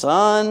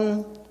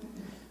Son.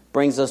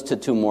 Brings us to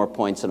two more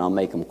points, and I'll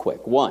make them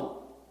quick. One,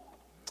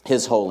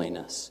 His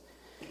holiness.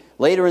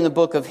 Later in the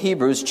book of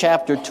Hebrews,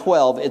 chapter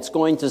 12, it's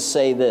going to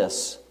say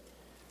this.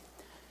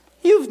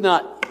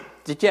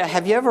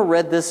 Have you ever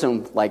read this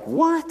and like,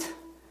 what?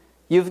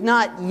 You've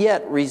not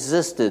yet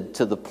resisted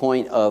to the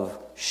point of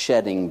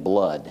shedding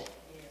blood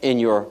in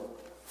your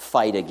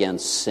fight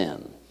against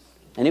sin.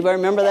 Anybody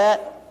remember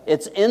that?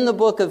 It's in the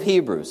book of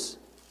Hebrews,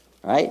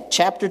 right?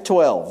 Chapter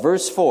 12,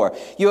 verse 4.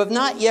 You have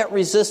not yet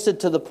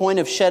resisted to the point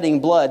of shedding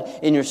blood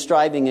in your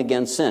striving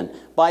against sin.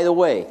 By the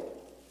way,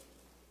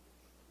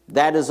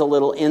 that is a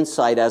little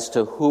insight as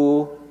to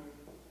who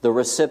the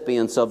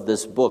recipients of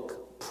this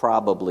book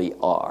probably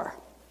are.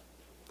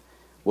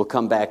 We'll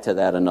come back to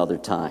that another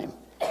time.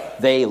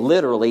 They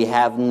literally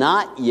have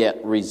not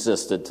yet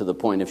resisted to the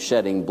point of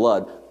shedding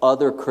blood.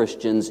 Other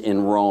Christians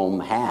in Rome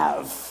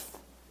have.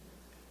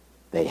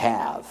 They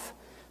have.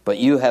 But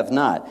you have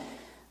not.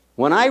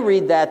 When I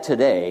read that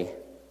today,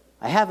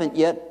 I haven't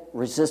yet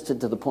resisted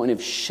to the point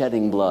of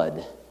shedding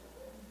blood.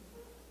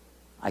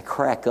 I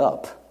crack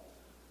up.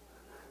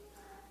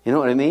 You know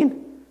what I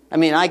mean?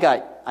 I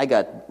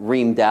got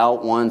reamed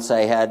out once.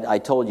 I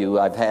told you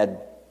I've had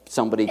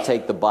somebody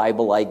take the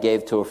Bible I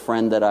gave to a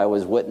friend that I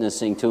was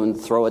witnessing to and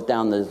throw it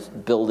down the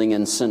building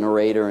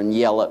incinerator and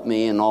yell at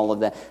me and all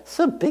of that. It's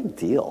a big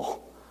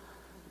deal.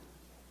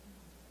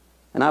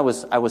 And I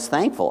was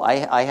thankful.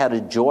 I had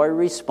a joy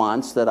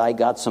response that I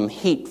got some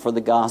heat for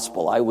the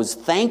gospel. I was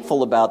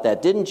thankful about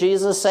that. Didn't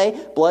Jesus say,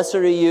 "Blessed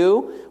are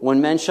you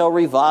when men shall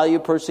revile you,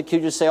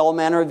 persecute you, say all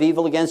manner of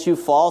evil against you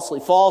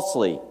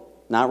falsely,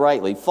 not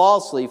rightly,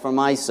 falsely for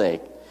my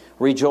sake.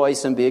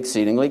 Rejoice and be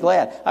exceedingly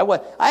glad."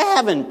 I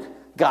haven't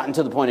gotten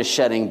to the point of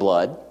shedding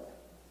blood.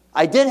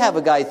 I did have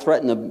a guy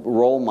threaten to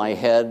roll my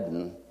head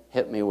and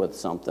hit me with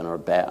something or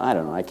bat. I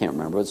don't know. I can't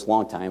remember. It was a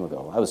long time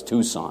ago. I was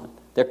Tucson.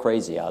 They're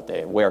crazy out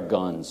there. Wear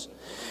guns.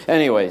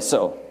 Anyway,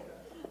 so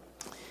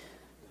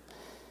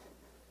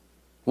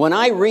when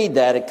I read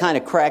that, it kind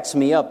of cracks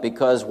me up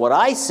because what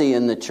I see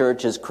in the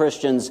church is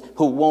Christians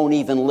who won't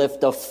even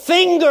lift a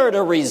finger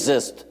to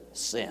resist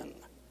sin.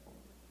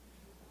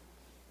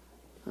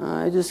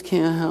 I just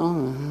can't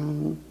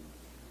help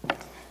it.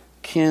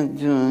 Can't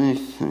do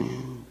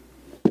anything.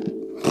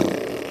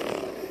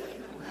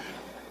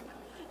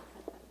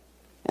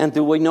 And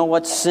do we know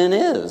what sin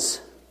is?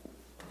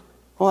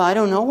 Well, I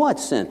don't know what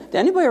sin. Does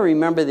anybody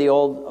remember the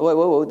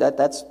old?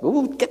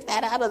 Get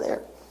that out of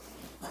there.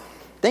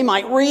 They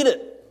might read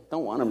it.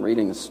 Don't want them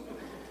reading this.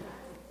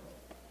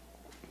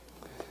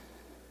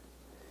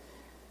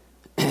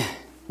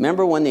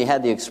 Remember when they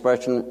had the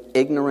expression,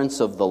 "Ignorance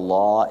of the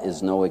law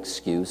is no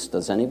excuse"?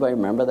 Does anybody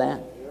remember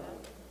that?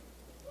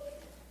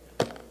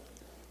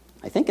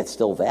 I think it's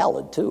still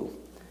valid, too.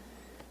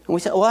 And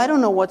we say, well, I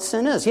don't know what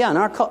sin is.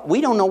 Yeah,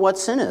 we don't know what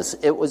sin is.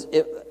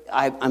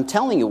 I'm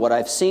telling you what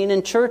I've seen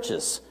in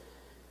churches.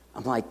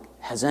 I'm like,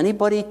 has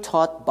anybody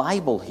taught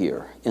Bible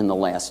here in the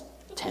last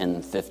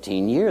 10,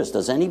 15 years?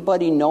 Does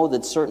anybody know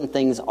that certain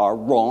things are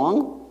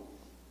wrong?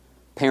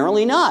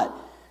 Apparently not.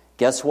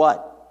 Guess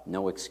what?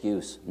 No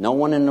excuse. No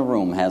one in the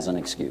room has an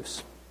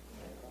excuse.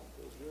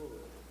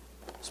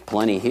 There's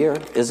plenty here.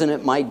 Isn't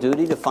it my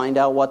duty to find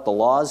out what the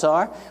laws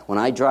are? When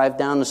I drive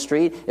down the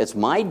street, it's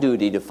my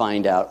duty to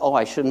find out,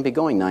 I shouldn't be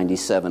going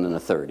 97 and a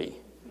 30.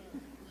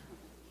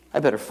 I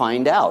better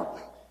find out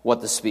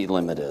what the speed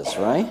limit is,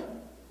 right?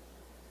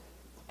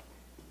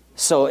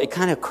 So it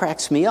kind of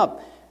cracks me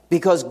up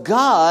because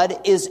God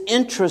is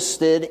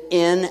interested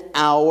in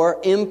our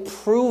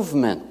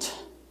improvement.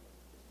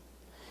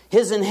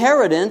 His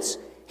inheritance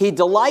He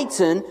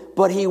delights in,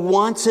 but He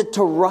wants it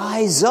to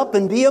rise up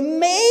and be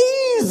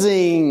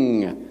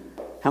amazing.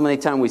 How many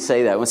times we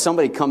say that? When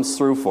somebody comes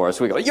through for us,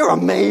 we go, "You're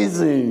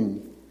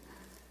amazing."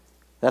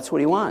 That's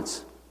what He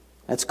wants.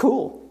 That's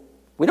cool.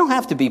 We don't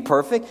have to be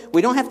perfect.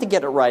 We don't have to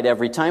get it right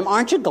every time.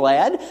 Aren't you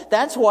glad?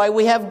 That's why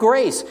we have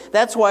grace.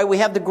 That's why we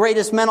have the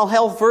greatest mental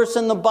health verse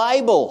in the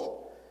Bible.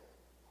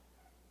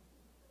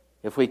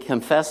 If we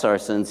confess our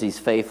sins, He's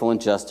faithful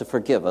and just to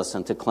forgive us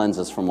and to cleanse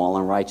us from all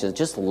unrighteousness.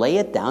 Just lay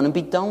it down and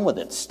be done with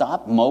it.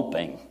 Stop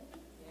moping.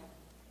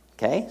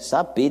 Okay?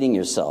 Stop beating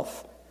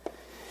yourself.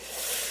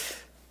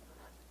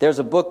 There's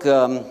a book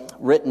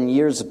written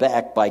years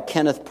back by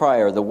Kenneth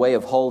Pryor, The Way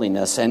of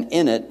Holiness, and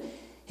in it,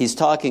 he's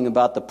talking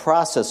about the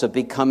process of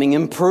becoming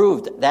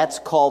improved. That's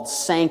called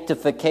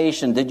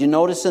sanctification. Did you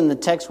notice in the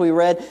text we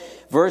read?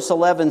 Verse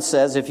 11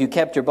 says, if you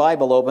kept your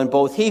Bible open,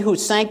 both He who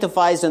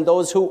sanctifies and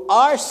those who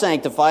are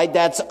sanctified,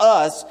 that's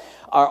us,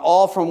 are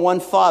all from one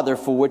Father,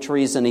 for which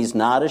reason He's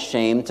not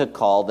ashamed to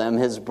call them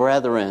His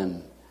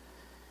brethren.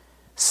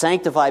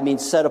 Sanctify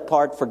means set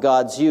apart for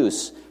God's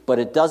use, but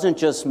it doesn't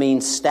just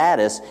mean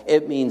status,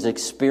 it means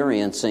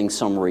experiencing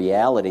some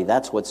reality.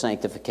 That's what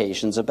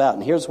sanctification's about.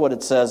 And here's what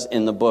it says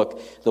in the book,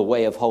 The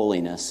Way of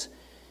Holiness.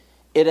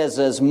 It is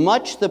as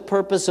much the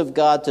purpose of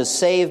God to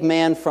save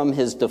man from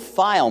his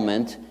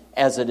defilement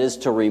as it is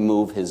to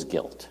remove his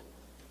guilt.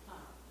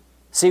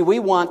 See, we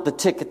want the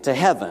ticket to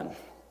heaven.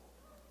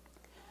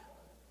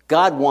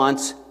 God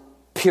wants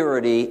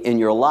purity in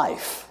your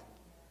life.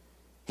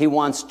 He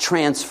wants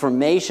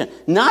transformation,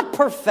 not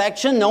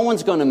perfection. No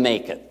one's going to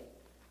make it.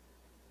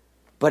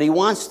 But he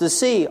wants to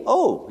see,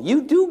 oh,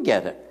 you do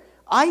get it.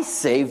 I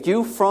saved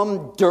you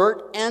from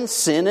dirt and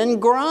sin and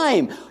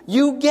grime.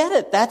 You get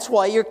it. That's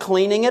why you're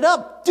cleaning it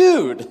up.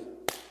 Dude,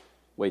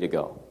 way to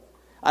go.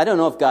 I don't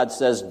know if God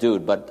says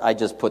dude, but I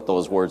just put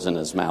those words in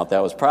his mouth.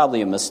 That was probably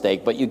a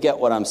mistake, but you get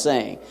what I'm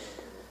saying.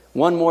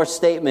 One more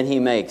statement he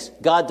makes.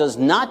 God does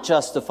not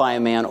justify a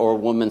man or a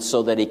woman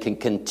so that he can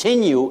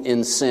continue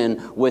in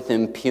sin with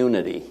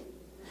impunity.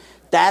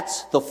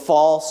 That's the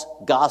false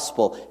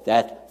gospel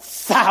that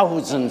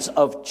thousands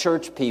of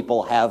church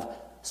people have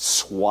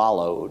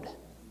swallowed.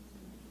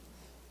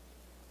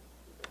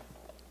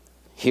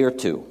 Here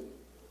too.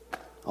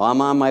 Oh,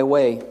 I'm on my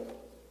way.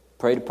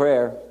 Pray to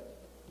prayer.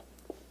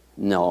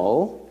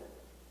 No.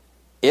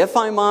 If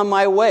I'm on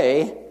my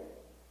way,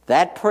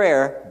 that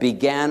prayer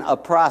began a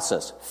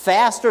process.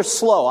 Fast or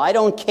slow, I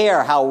don't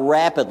care how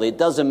rapidly, it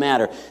doesn't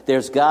matter.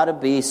 There's got to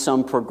be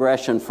some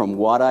progression from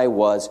what I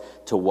was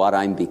to what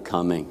I'm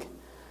becoming.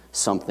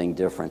 Something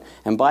different.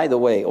 And by the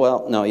way,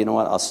 well, no, you know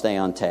what? I'll stay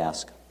on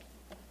task.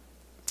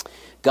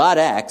 God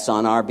acts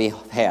on our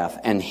behalf.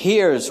 And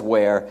here's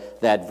where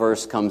that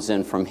verse comes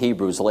in from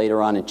Hebrews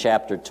later on in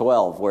chapter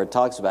 12, where it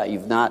talks about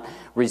you've not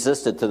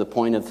resisted to the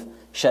point of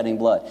shedding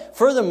blood.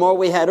 Furthermore,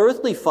 we had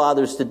earthly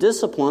fathers to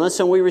discipline us,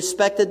 and we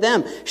respected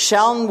them.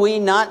 Shall we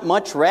not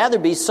much rather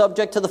be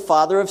subject to the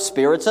Father of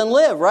spirits and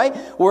live, right?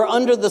 We're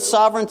under the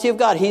sovereignty of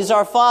God. He's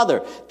our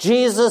Father.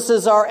 Jesus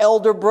is our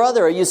elder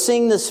brother. Are you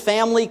seeing this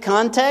family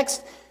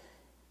context?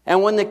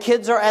 And when the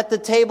kids are at the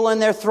table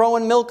and they're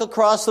throwing milk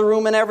across the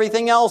room and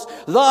everything else,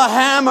 the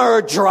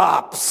hammer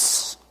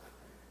drops.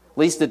 At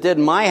least it did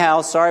in my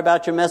house. Sorry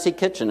about your messy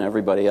kitchen,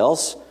 everybody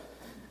else.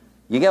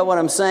 You get what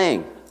I'm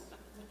saying?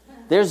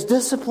 There's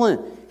discipline.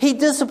 He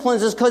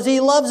disciplines us because he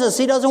loves us.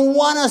 He doesn't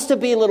want us to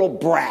be little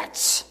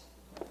brats.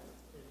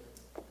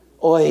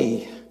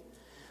 Oy.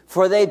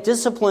 For they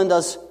disciplined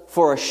us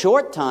for a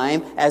short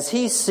time as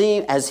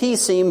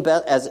seemed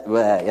best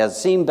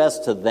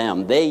to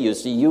them. They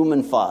used to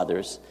human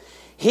fathers.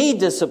 He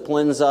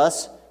disciplines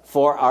us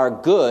for our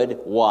good.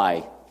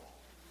 Why?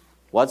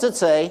 What's it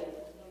say?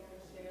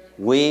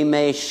 We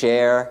may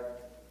share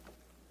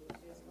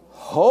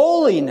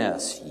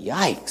holiness.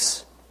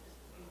 Yikes.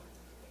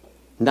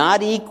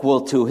 Not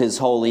equal to his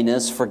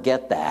holiness,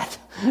 forget that.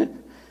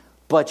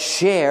 But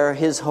share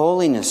his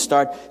holiness.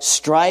 Start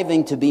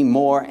striving to be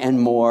more and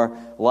more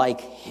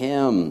like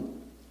him.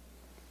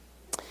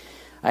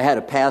 I had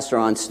a pastor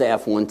on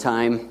staff one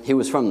time. He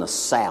was from the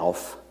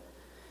South.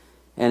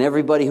 And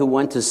everybody who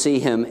went to see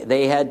him,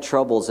 they had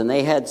troubles and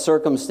they had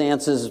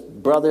circumstances,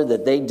 brother,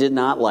 that they did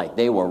not like.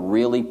 They were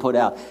really put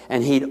out.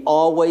 And he'd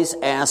always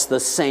ask the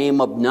same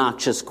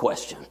obnoxious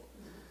question.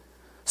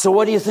 So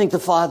what do you think the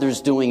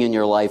Father's doing in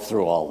your life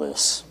through all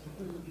this?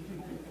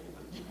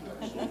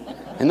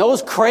 And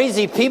those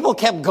crazy people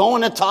kept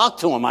going to talk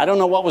to him. I don't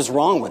know what was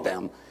wrong with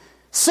them.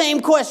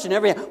 Same question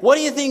every time. What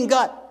do you think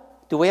God?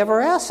 Do we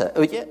ever ask that?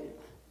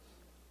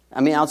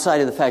 I mean,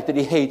 outside of the fact that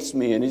he hates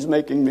me and he's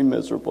making me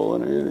miserable.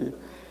 And,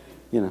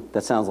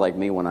 that sounds like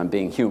me when I'm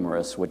being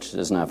humorous, which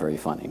is not very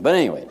funny. But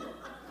anyway.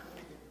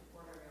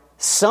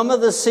 Some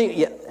of the...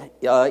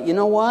 you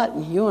know what?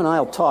 You and I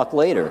will talk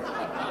later.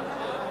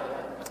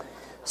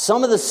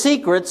 Some of the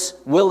secrets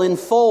will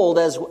unfold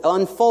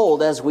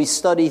as we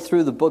study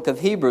through the book of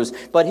Hebrews.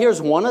 But here's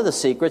one of the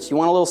secrets. You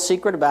want a little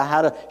secret about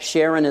how to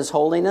share in his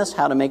holiness,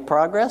 how to make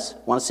progress?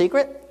 Want a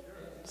secret?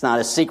 It's not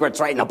a secret. It's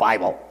right in the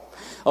Bible.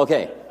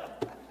 Okay.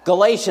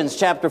 Galatians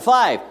chapter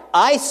 5.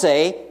 I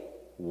say,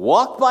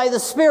 walk by the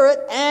Spirit,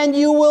 and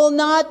you will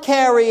not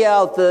carry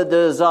out the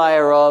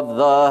desire of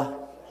the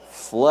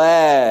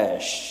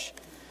flesh.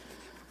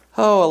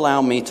 Oh,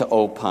 allow me to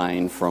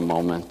opine for a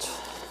moment.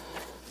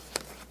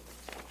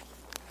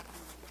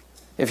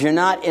 If you're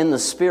not in the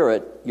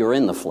Spirit, you're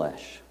in the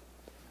flesh.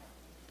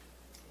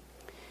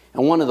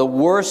 And one of the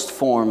worst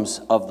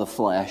forms of the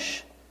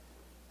flesh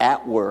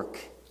at work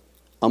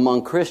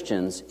among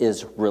Christians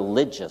is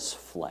religious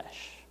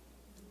flesh.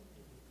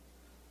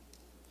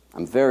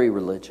 I'm very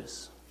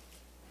religious.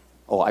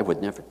 Oh, I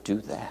would never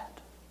do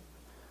that.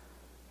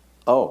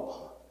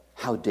 Oh,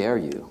 how dare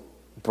you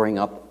bring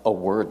up a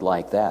word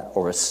like that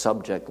or a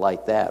subject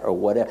like that or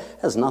whatever. It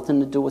has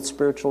nothing to do with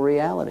spiritual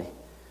reality.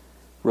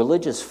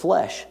 Religious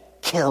flesh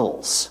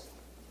kills.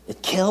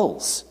 It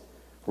kills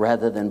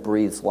rather than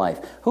breathes life.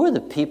 Who are the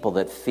people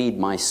that feed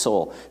my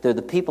soul? They're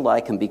the people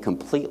I can be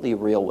completely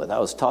real with. I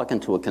was talking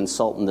to a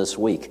consultant this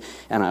week,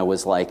 and I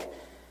was like,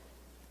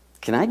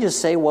 can I just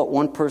say what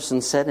one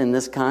person said in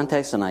this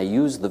context? And I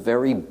used the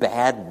very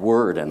bad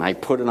word, and I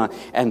put it on,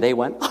 and they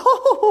went,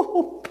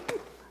 oh!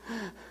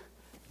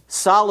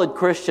 Solid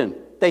Christian.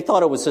 They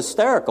thought it was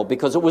hysterical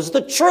because it was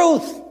the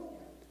truth.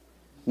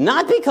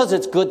 Not because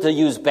it's good to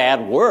use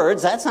bad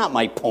words. That's not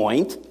my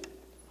point.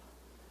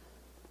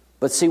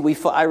 But see,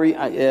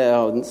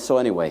 so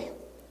anyway,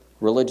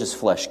 religious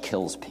flesh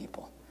kills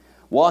people.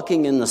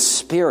 Walking in the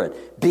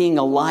Spirit, being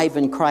alive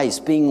in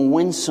Christ, being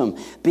winsome,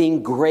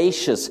 being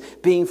gracious,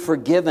 being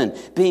forgiven,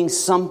 being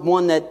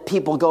someone that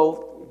people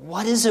go,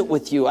 what is it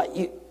with you?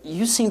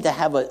 you seem to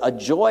have a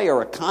joy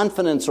or a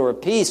confidence or a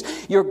peace.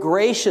 You're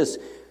gracious.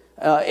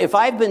 If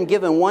I've been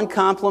given one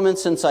compliment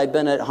since I've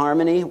been at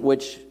Harmony,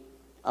 which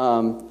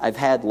I've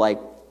had like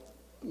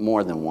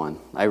more than one.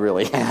 I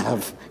really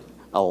have.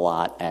 A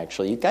lot,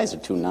 actually. You guys are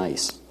too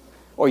nice.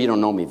 Or you don't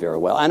know me very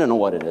well. I don't know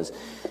what it is.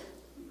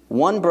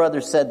 One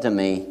brother said to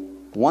me,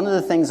 one of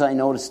the things I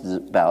noticed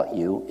about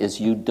you is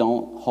you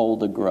don't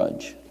hold a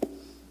grudge.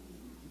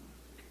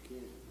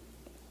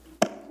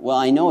 Well,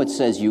 I know it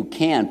says you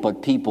can't,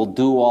 but people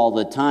do all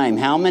the time.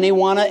 How many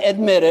want to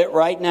admit it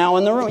right now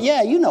in the room?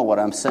 Yeah, you know what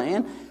I'm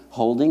saying.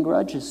 Holding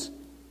grudges.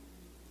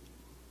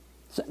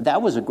 So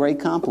that was a great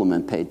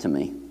compliment paid to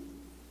me.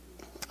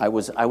 I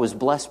was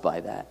blessed by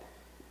that.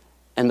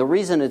 And the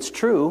reason it's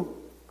true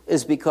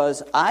is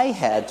because I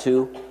had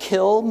to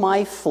kill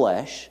my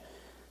flesh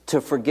to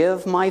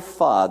forgive my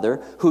father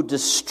who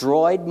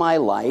destroyed my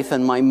life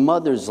and my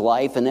mother's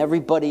life and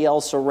everybody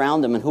else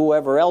around him and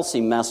whoever else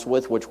he messed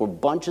with, which were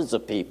bunches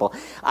of people.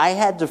 I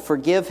had to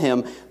forgive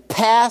him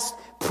past,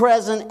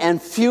 present,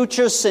 and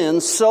future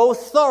sins so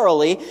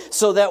thoroughly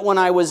so that when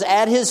I was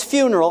at his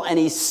funeral and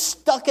he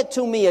stuck it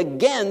to me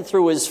again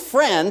through his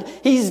friend,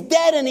 he's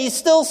dead and he's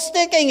still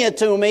sticking it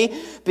to me,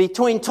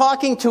 between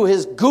talking to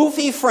his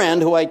goofy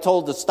friend who I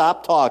told to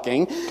stop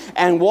talking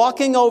and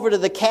walking over to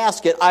the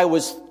casket, I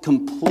was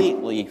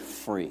completely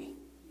free.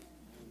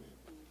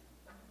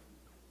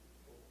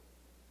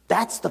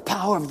 That's the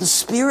power of the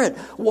Spirit.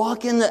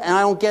 Walk in and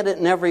I don't get it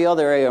in every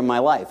other area of my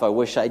life. I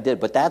wish I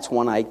did. But that's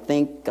one I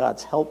think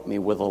God's helped me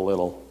with a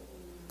little.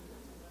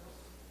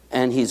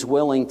 And He's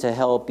willing to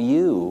help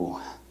you.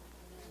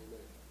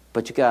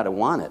 But you got to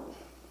want it.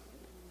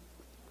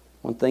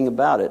 One thing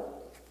about it,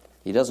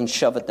 He doesn't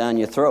shove it down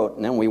your throat.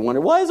 And then we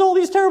wonder, why is all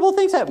these terrible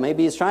things happening?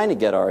 Maybe He's trying to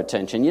get our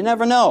attention. You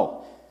never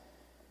know.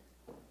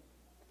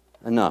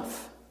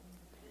 Enough.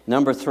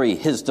 Number 3,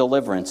 His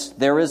deliverance.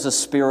 There is a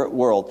spirit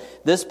world.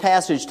 This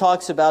passage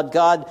talks about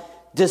God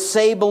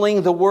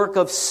disabling the work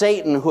of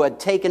Satan who had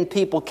taken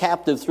people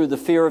captive through the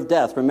fear of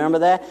death. Remember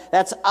that?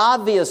 That's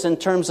obvious in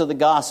terms of the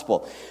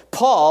gospel.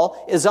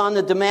 Paul is on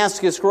the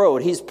Damascus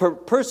Road. He's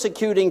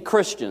persecuting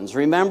Christians,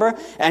 remember?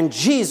 And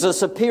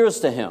Jesus appears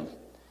to him.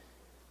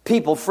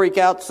 People freak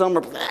out. Some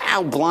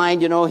are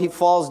blind, he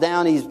falls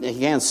down. He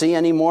can't see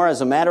anymore,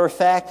 as a matter of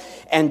fact.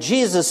 And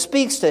Jesus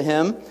speaks to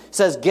him,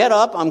 says, get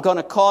up, I'm going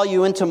to call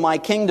you into my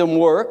kingdom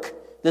work.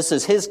 This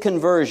is his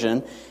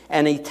conversion.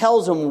 And he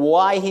tells him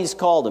why he's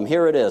called him.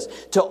 Here it is.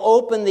 To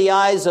open the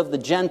eyes of the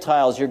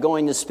Gentiles you're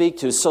going to speak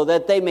to, so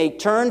that they may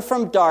turn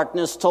from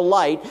darkness to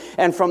light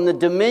and from the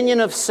dominion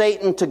of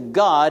Satan to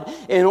God,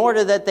 in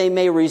order that they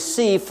may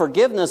receive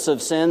forgiveness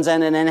of sins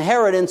and an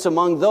inheritance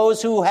among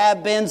those who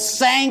have been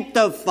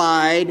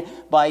sanctified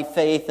by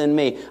faith in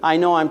me. I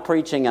know I'm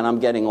preaching and I'm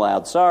getting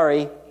loud.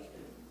 Sorry.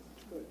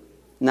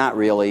 Not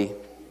really.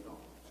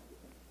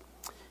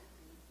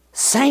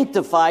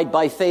 Sanctified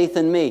by faith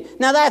in me.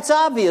 Now that's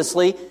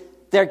obviously,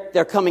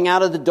 they're coming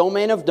out of the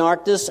domain of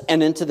darkness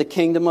and into the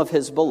kingdom of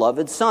His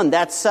beloved Son.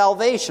 That's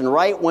salvation,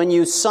 right? When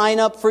you sign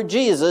up for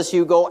Jesus,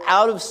 you go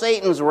out of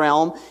Satan's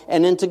realm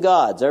and into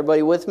God's.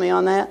 Everybody with me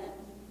on that?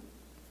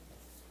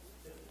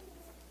 You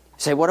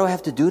say, what do I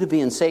have to do to be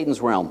in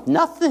Satan's realm?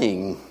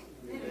 Nothing.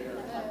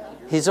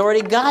 He's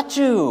already got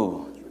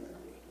you.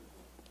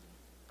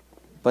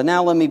 But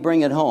now let me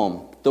bring it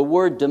home. The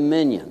word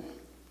dominion.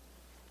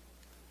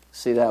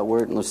 See that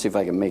word? Let's see if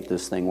I can make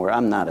this thing work.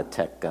 I'm not a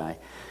tech guy.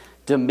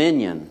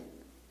 Dominion.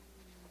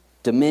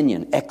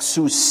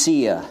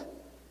 Exousia.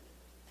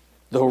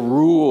 The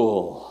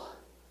rule.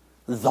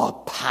 The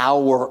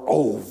power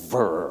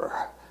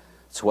over.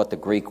 That's what the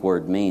Greek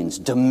word means.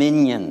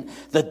 Dominion.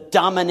 The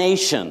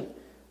domination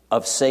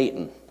of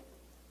Satan.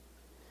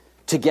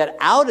 To get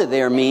out of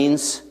there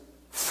means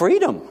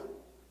freedom.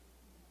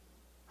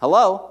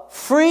 Hello?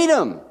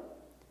 Freedom.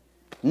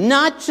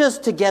 Not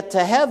just to get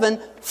to heaven,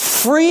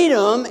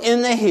 freedom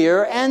in the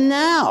here and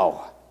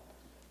now.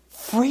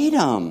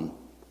 Freedom.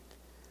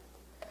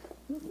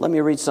 Let me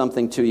read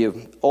something to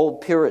you.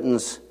 Old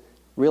Puritans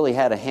really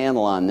had a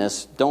handle on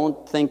this.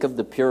 Don't think of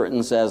the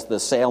Puritans as the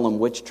Salem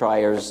witch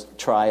trials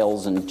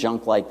and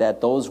junk like that.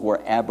 Those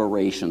were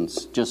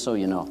aberrations, just so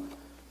you know.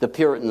 The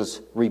Puritans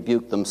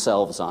rebuked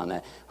themselves on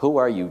that. Who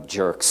are you,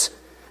 jerks?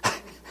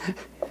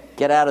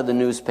 Get out of the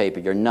newspaper.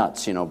 You're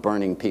nuts,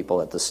 burning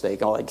people at the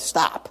stake.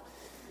 Stop.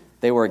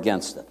 They were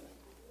against it.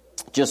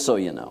 Just so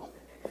you know.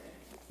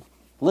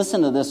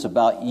 Listen to this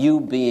about you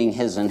being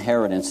His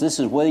inheritance. This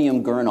is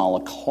William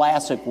Gurnall, a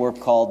classic work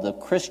called The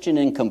Christian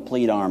in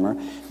Complete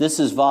Armor. This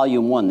is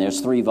volume 1.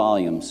 There's 3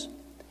 volumes.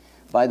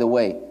 By the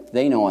way,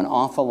 they know an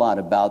awful lot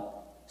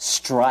about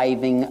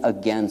striving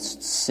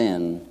against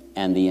sin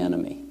and the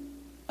enemy.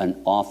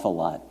 An awful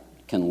lot.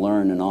 Can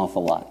learn an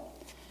awful lot.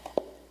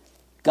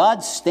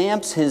 God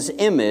stamps His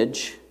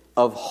image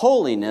of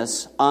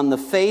holiness on the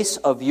face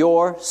of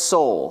your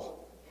soul.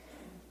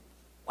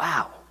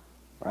 Wow,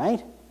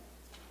 right?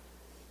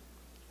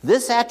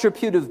 This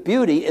attribute of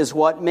beauty is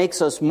what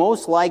makes us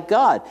most like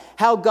God.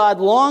 How God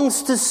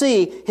longs to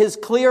see His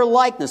clear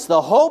likeness,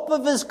 the hope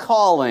of His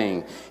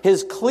calling,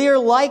 His clear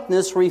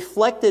likeness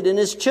reflected in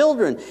His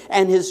children.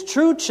 And His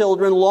true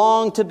children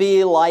long to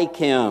be like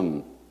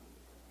Him.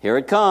 Here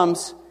it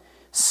comes.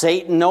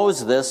 Satan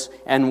knows this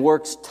and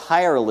works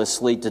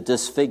tirelessly to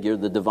disfigure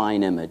the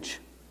divine image.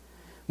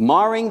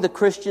 Marring the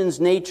Christian's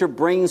nature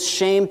brings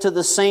shame to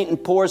the saint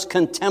and pours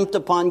contempt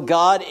upon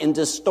God in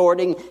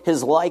distorting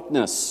His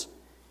likeness.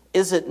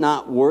 Is it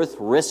not worth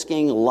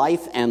risking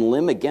life and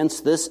limb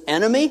against this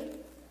enemy?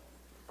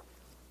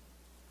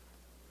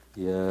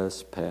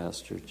 Yes,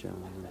 Pastor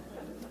John.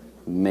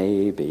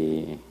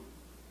 Maybe.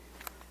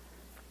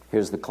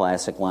 Here's the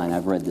classic line.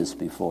 I've read this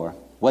before.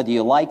 Whether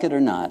you like it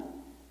or not,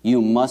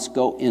 you must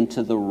go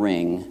into the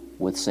ring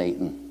with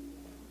Satan.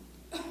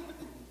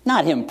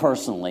 Not him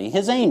personally,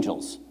 his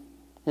angels,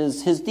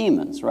 his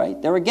demons,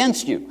 right? They're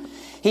against you.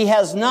 He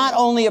has not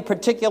only a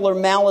particular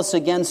malice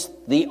against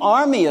the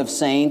army of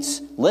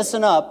saints,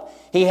 listen up,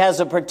 he has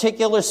a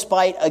particular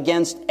spite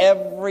against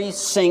every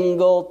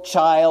single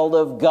child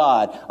of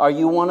God. Are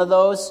you one of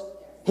those?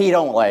 He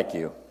don't like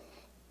you.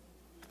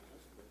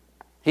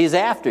 He's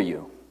after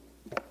you.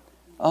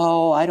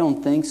 Oh, I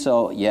don't think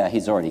so. Yeah,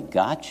 he's already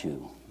got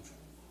you.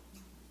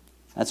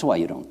 That's why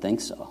you don't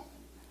think so.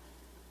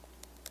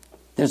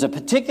 There's a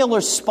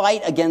particular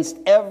spite against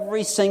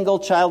every single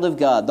child of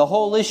God. The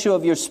whole issue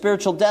of your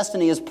spiritual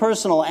destiny is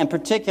personal and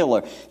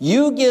particular.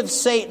 You give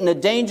Satan a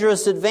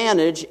dangerous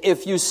advantage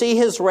if you see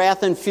his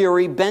wrath and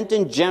fury bent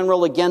in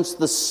general against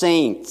the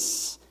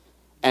saints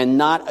and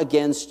not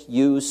against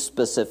you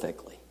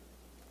specifically.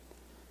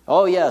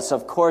 Oh yes,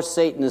 of course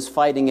Satan is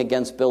fighting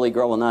against Billy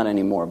Graham. Well, not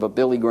anymore, but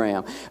Billy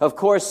Graham. Of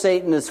course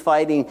Satan is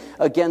fighting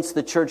against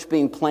the church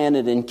being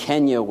planted in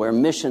Kenya where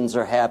missions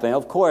are happening.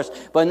 Of course,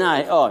 but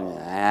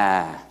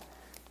not,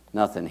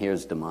 nothing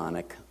here's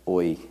demonic.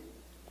 Oy.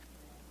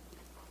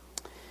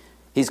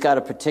 He's got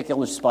a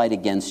particular spite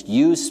against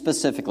you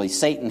specifically.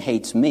 Satan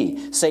hates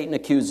me. Satan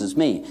accuses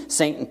me.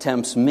 Satan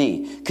tempts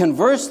me.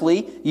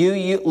 Conversely,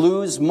 you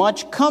lose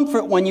much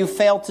comfort when you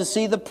fail to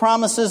see the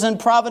promises and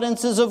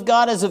providences of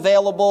God as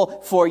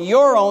available for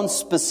your own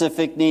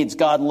specific needs.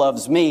 God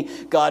loves me.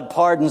 God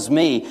pardons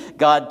me.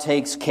 God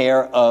takes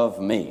care of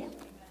me.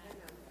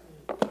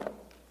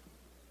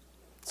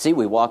 See,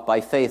 we walk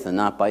by faith and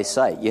not by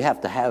sight. You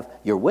have to have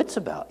your wits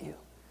about you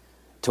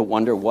to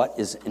wonder what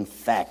is in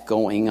fact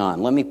going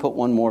on. Let me put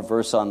one more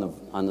verse on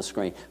the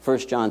screen. 1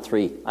 John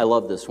 3. I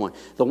love this one.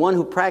 The one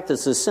who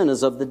practices sin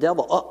is of the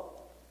devil. Oh,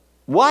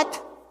 what?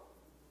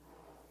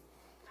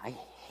 I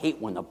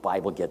hate when the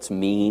Bible gets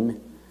mean.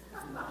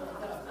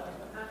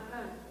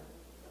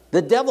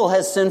 The devil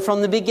has sinned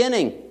from the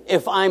beginning.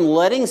 If I'm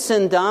letting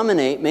sin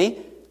dominate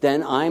me,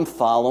 then I'm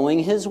following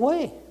his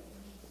way.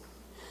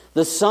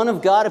 The Son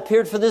of God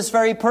appeared for this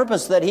very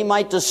purpose, that he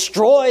might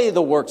destroy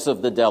the works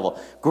of the devil.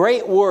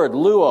 Great word,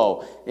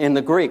 luo, in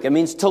the Greek. It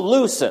means to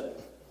loose it.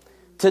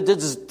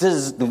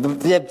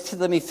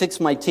 Let me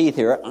fix my teeth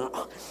here.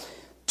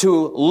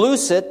 To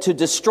loose it, to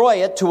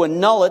destroy it, to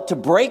annul it, to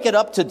break it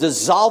up, to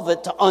dissolve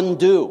it, to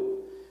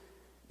undo.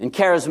 In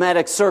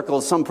charismatic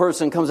circles, some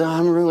person comes,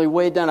 I'm really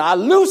way down. I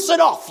loose it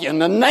off you in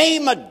the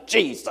name of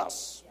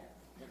Jesus.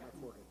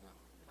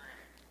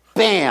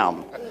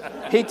 Bam.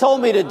 He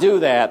told me to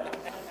do that.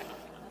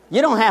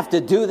 You don't have to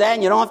do that,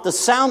 and you don't have to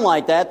sound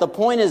like that. The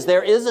point is,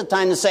 there is a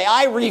time to say,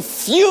 I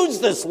refuse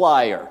this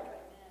liar.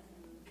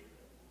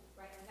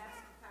 Right, and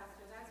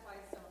Pastor, that's why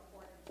it's so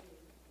important to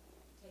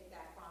take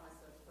that promise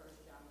of 1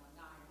 John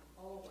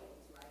 1:9 always,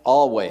 right?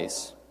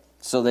 Always,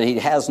 so that he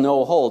has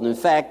no hold. In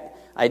fact,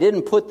 I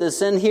didn't put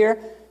this in here.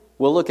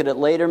 We'll look at it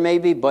later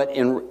maybe, but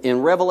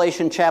in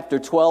Revelation chapter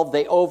 12,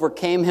 they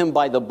overcame him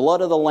by the blood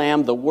of the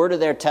Lamb, the word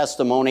of their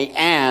testimony,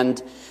 and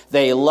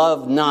they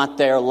loved not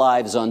their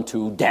lives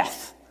unto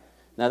death.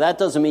 Now, that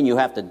doesn't mean you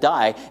have to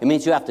die. It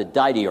means you have to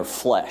die to your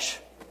flesh.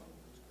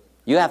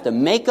 You have to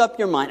make up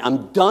your mind,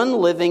 I'm done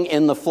living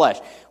in the flesh.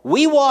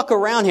 We walk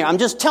around here, I'm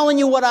just telling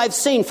you what I've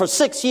seen for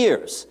 6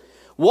 years.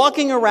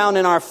 Walking around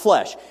in our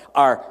flesh,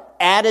 our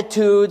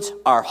attitudes,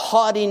 our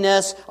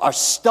haughtiness, our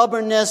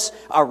stubbornness,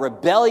 our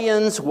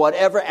rebellions,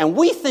 whatever, and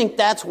we think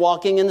that's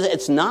walking in.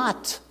 It's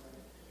not.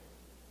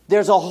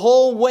 There's a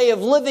whole way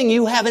of living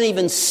you haven't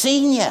even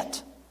seen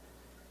yet.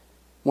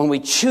 When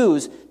we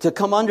choose to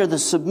come under the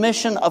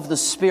submission of the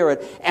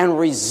Spirit and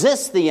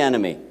resist the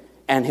enemy,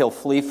 and he'll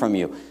flee from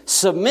you.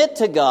 Submit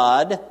to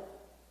God,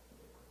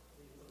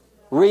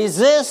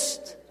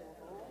 resist,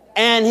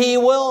 and he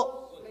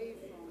will.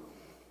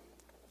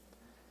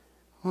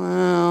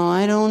 Well,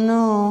 I don't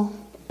know.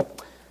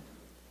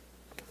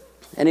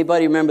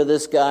 Anybody remember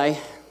this guy?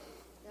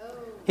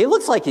 He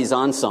looks like he's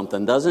on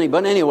something, doesn't he?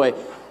 But anyway,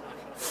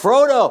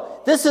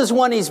 Frodo, this is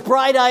when he's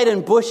bright-eyed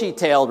and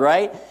bushy-tailed,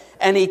 right?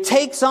 And he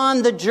takes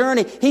on the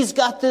journey. He's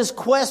got this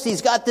quest.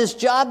 He's got this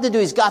job to do.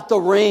 He's got the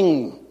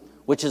ring,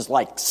 which is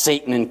like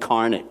Satan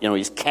incarnate. You know,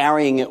 he's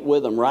carrying it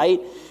with him, right?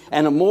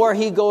 And the more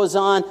he goes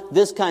on,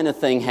 this kind of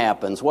thing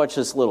happens. Watch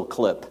this little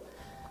clip.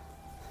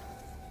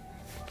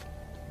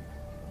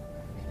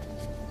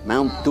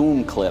 Mount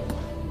Doom clip.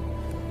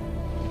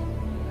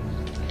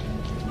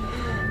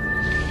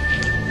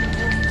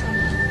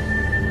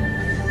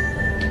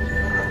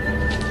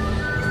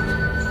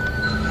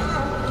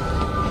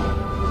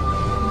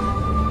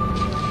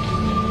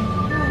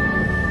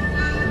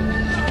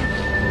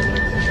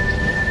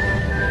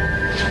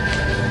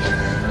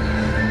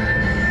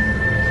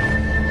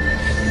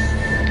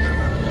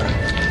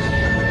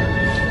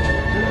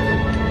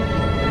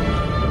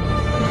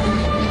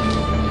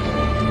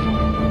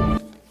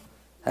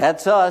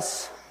 That's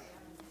us.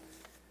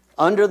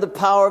 Under the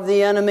power of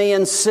the enemy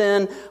and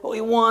sin, we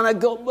want to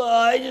go, but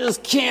I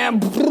just can't.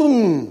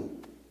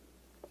 Boom.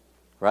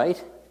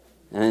 Right?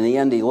 And in the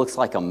end, he looks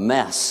like a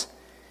mess,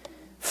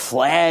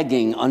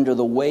 flagging under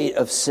the weight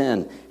of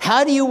sin.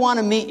 How do you want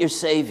to meet your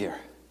Savior?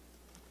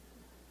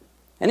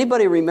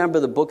 Anybody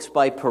remember the books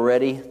by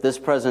Peretti, This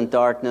Present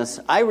Darkness?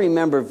 I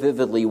remember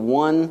vividly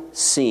one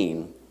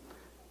scene.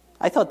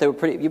 I thought they were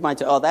pretty, you might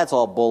say, oh, that's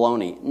all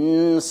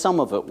baloney. Some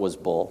of it was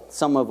bull.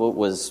 Some of it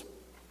was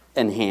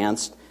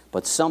enhanced,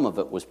 but some of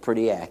it was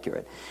pretty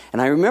accurate.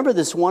 And I remember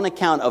this one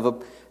account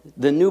of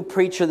the new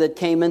preacher that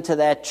came into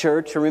that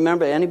church.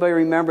 Anybody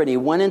remember? And he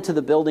went into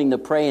the building to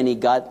pray, and he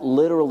got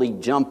literally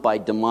jumped by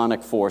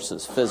demonic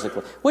forces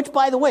physically. Which,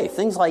 by the way,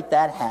 things like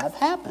that have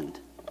happened.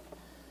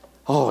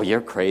 Oh, you're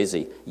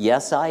crazy.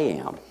 Yes, I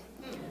am.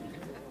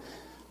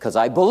 Because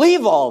I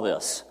believe all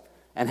this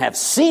and have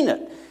seen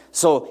it.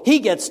 So he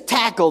gets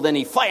tackled and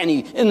he fights, and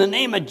in the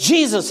name of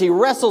Jesus, he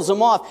wrestles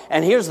him off.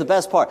 And here's the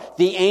best part.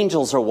 The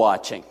angels are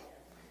watching.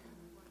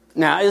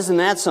 Now, isn't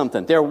that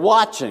something? They're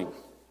watching.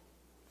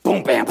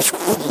 Boom, bam.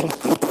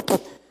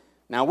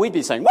 Now, we'd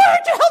be saying, why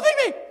aren't you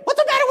helping me? What's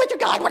the matter with you,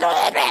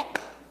 God?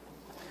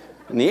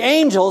 And the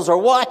angels are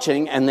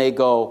watching, and they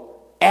go,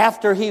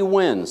 after he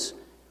wins,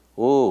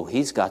 ooh,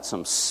 he's got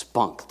some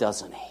spunk,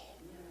 doesn't he?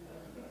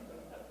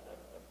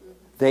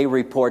 They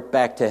report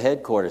back to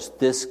headquarters,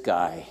 this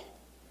guy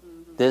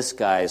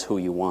is who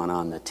you want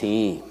on the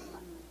team.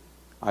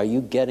 Are you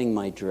getting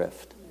my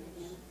drift?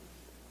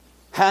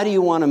 How do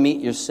you want to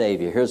meet your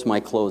Savior? Here's my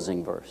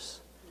closing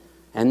verse.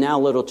 And now,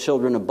 little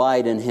children,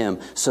 abide in him,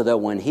 so that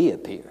when he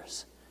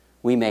appears,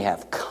 we may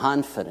have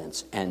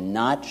confidence and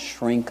not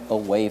shrink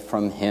away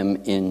from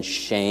him in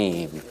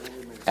shame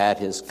at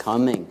his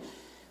coming.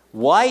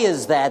 Why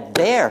is that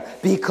there?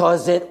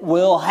 Because it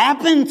will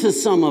happen to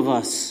some of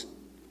us.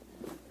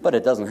 But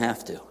it doesn't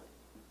have to.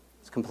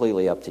 It's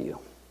completely up to you.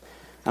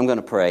 I'm going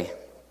to pray.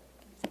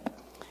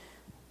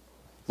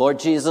 Lord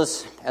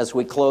Jesus, as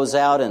we close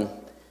out and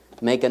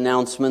make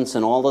announcements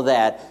and all of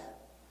that,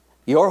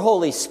 your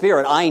Holy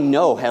Spirit, I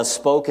know, has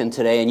spoken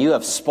today, and you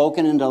have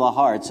spoken into the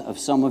hearts of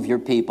some of your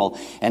people.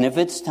 And if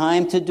it's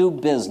time to do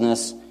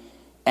business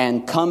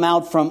and come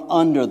out from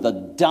under the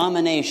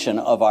domination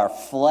of our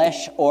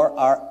flesh or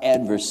our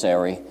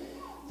adversary,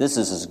 this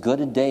is as good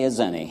a day as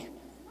any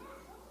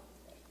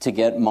to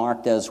get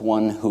marked as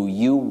one who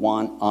you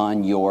want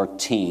on your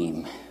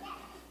team,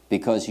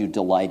 because you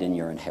delight in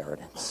your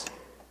inheritance.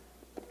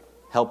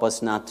 Help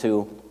us not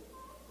to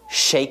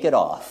shake it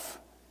off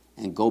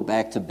and go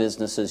back to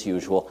business as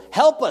usual.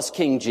 Help us,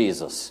 King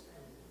Jesus.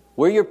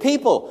 We're your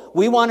people.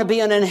 We want to be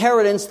an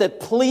inheritance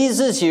that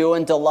pleases you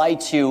and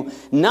delights you,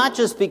 not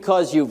just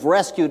because you've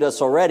rescued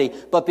us already,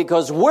 but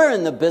because we're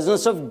in the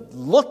business of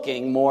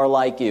looking more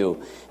like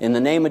you. In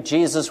the name of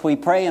Jesus we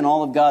pray, and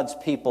all of God's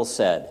people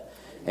said,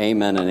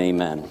 amen and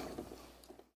amen.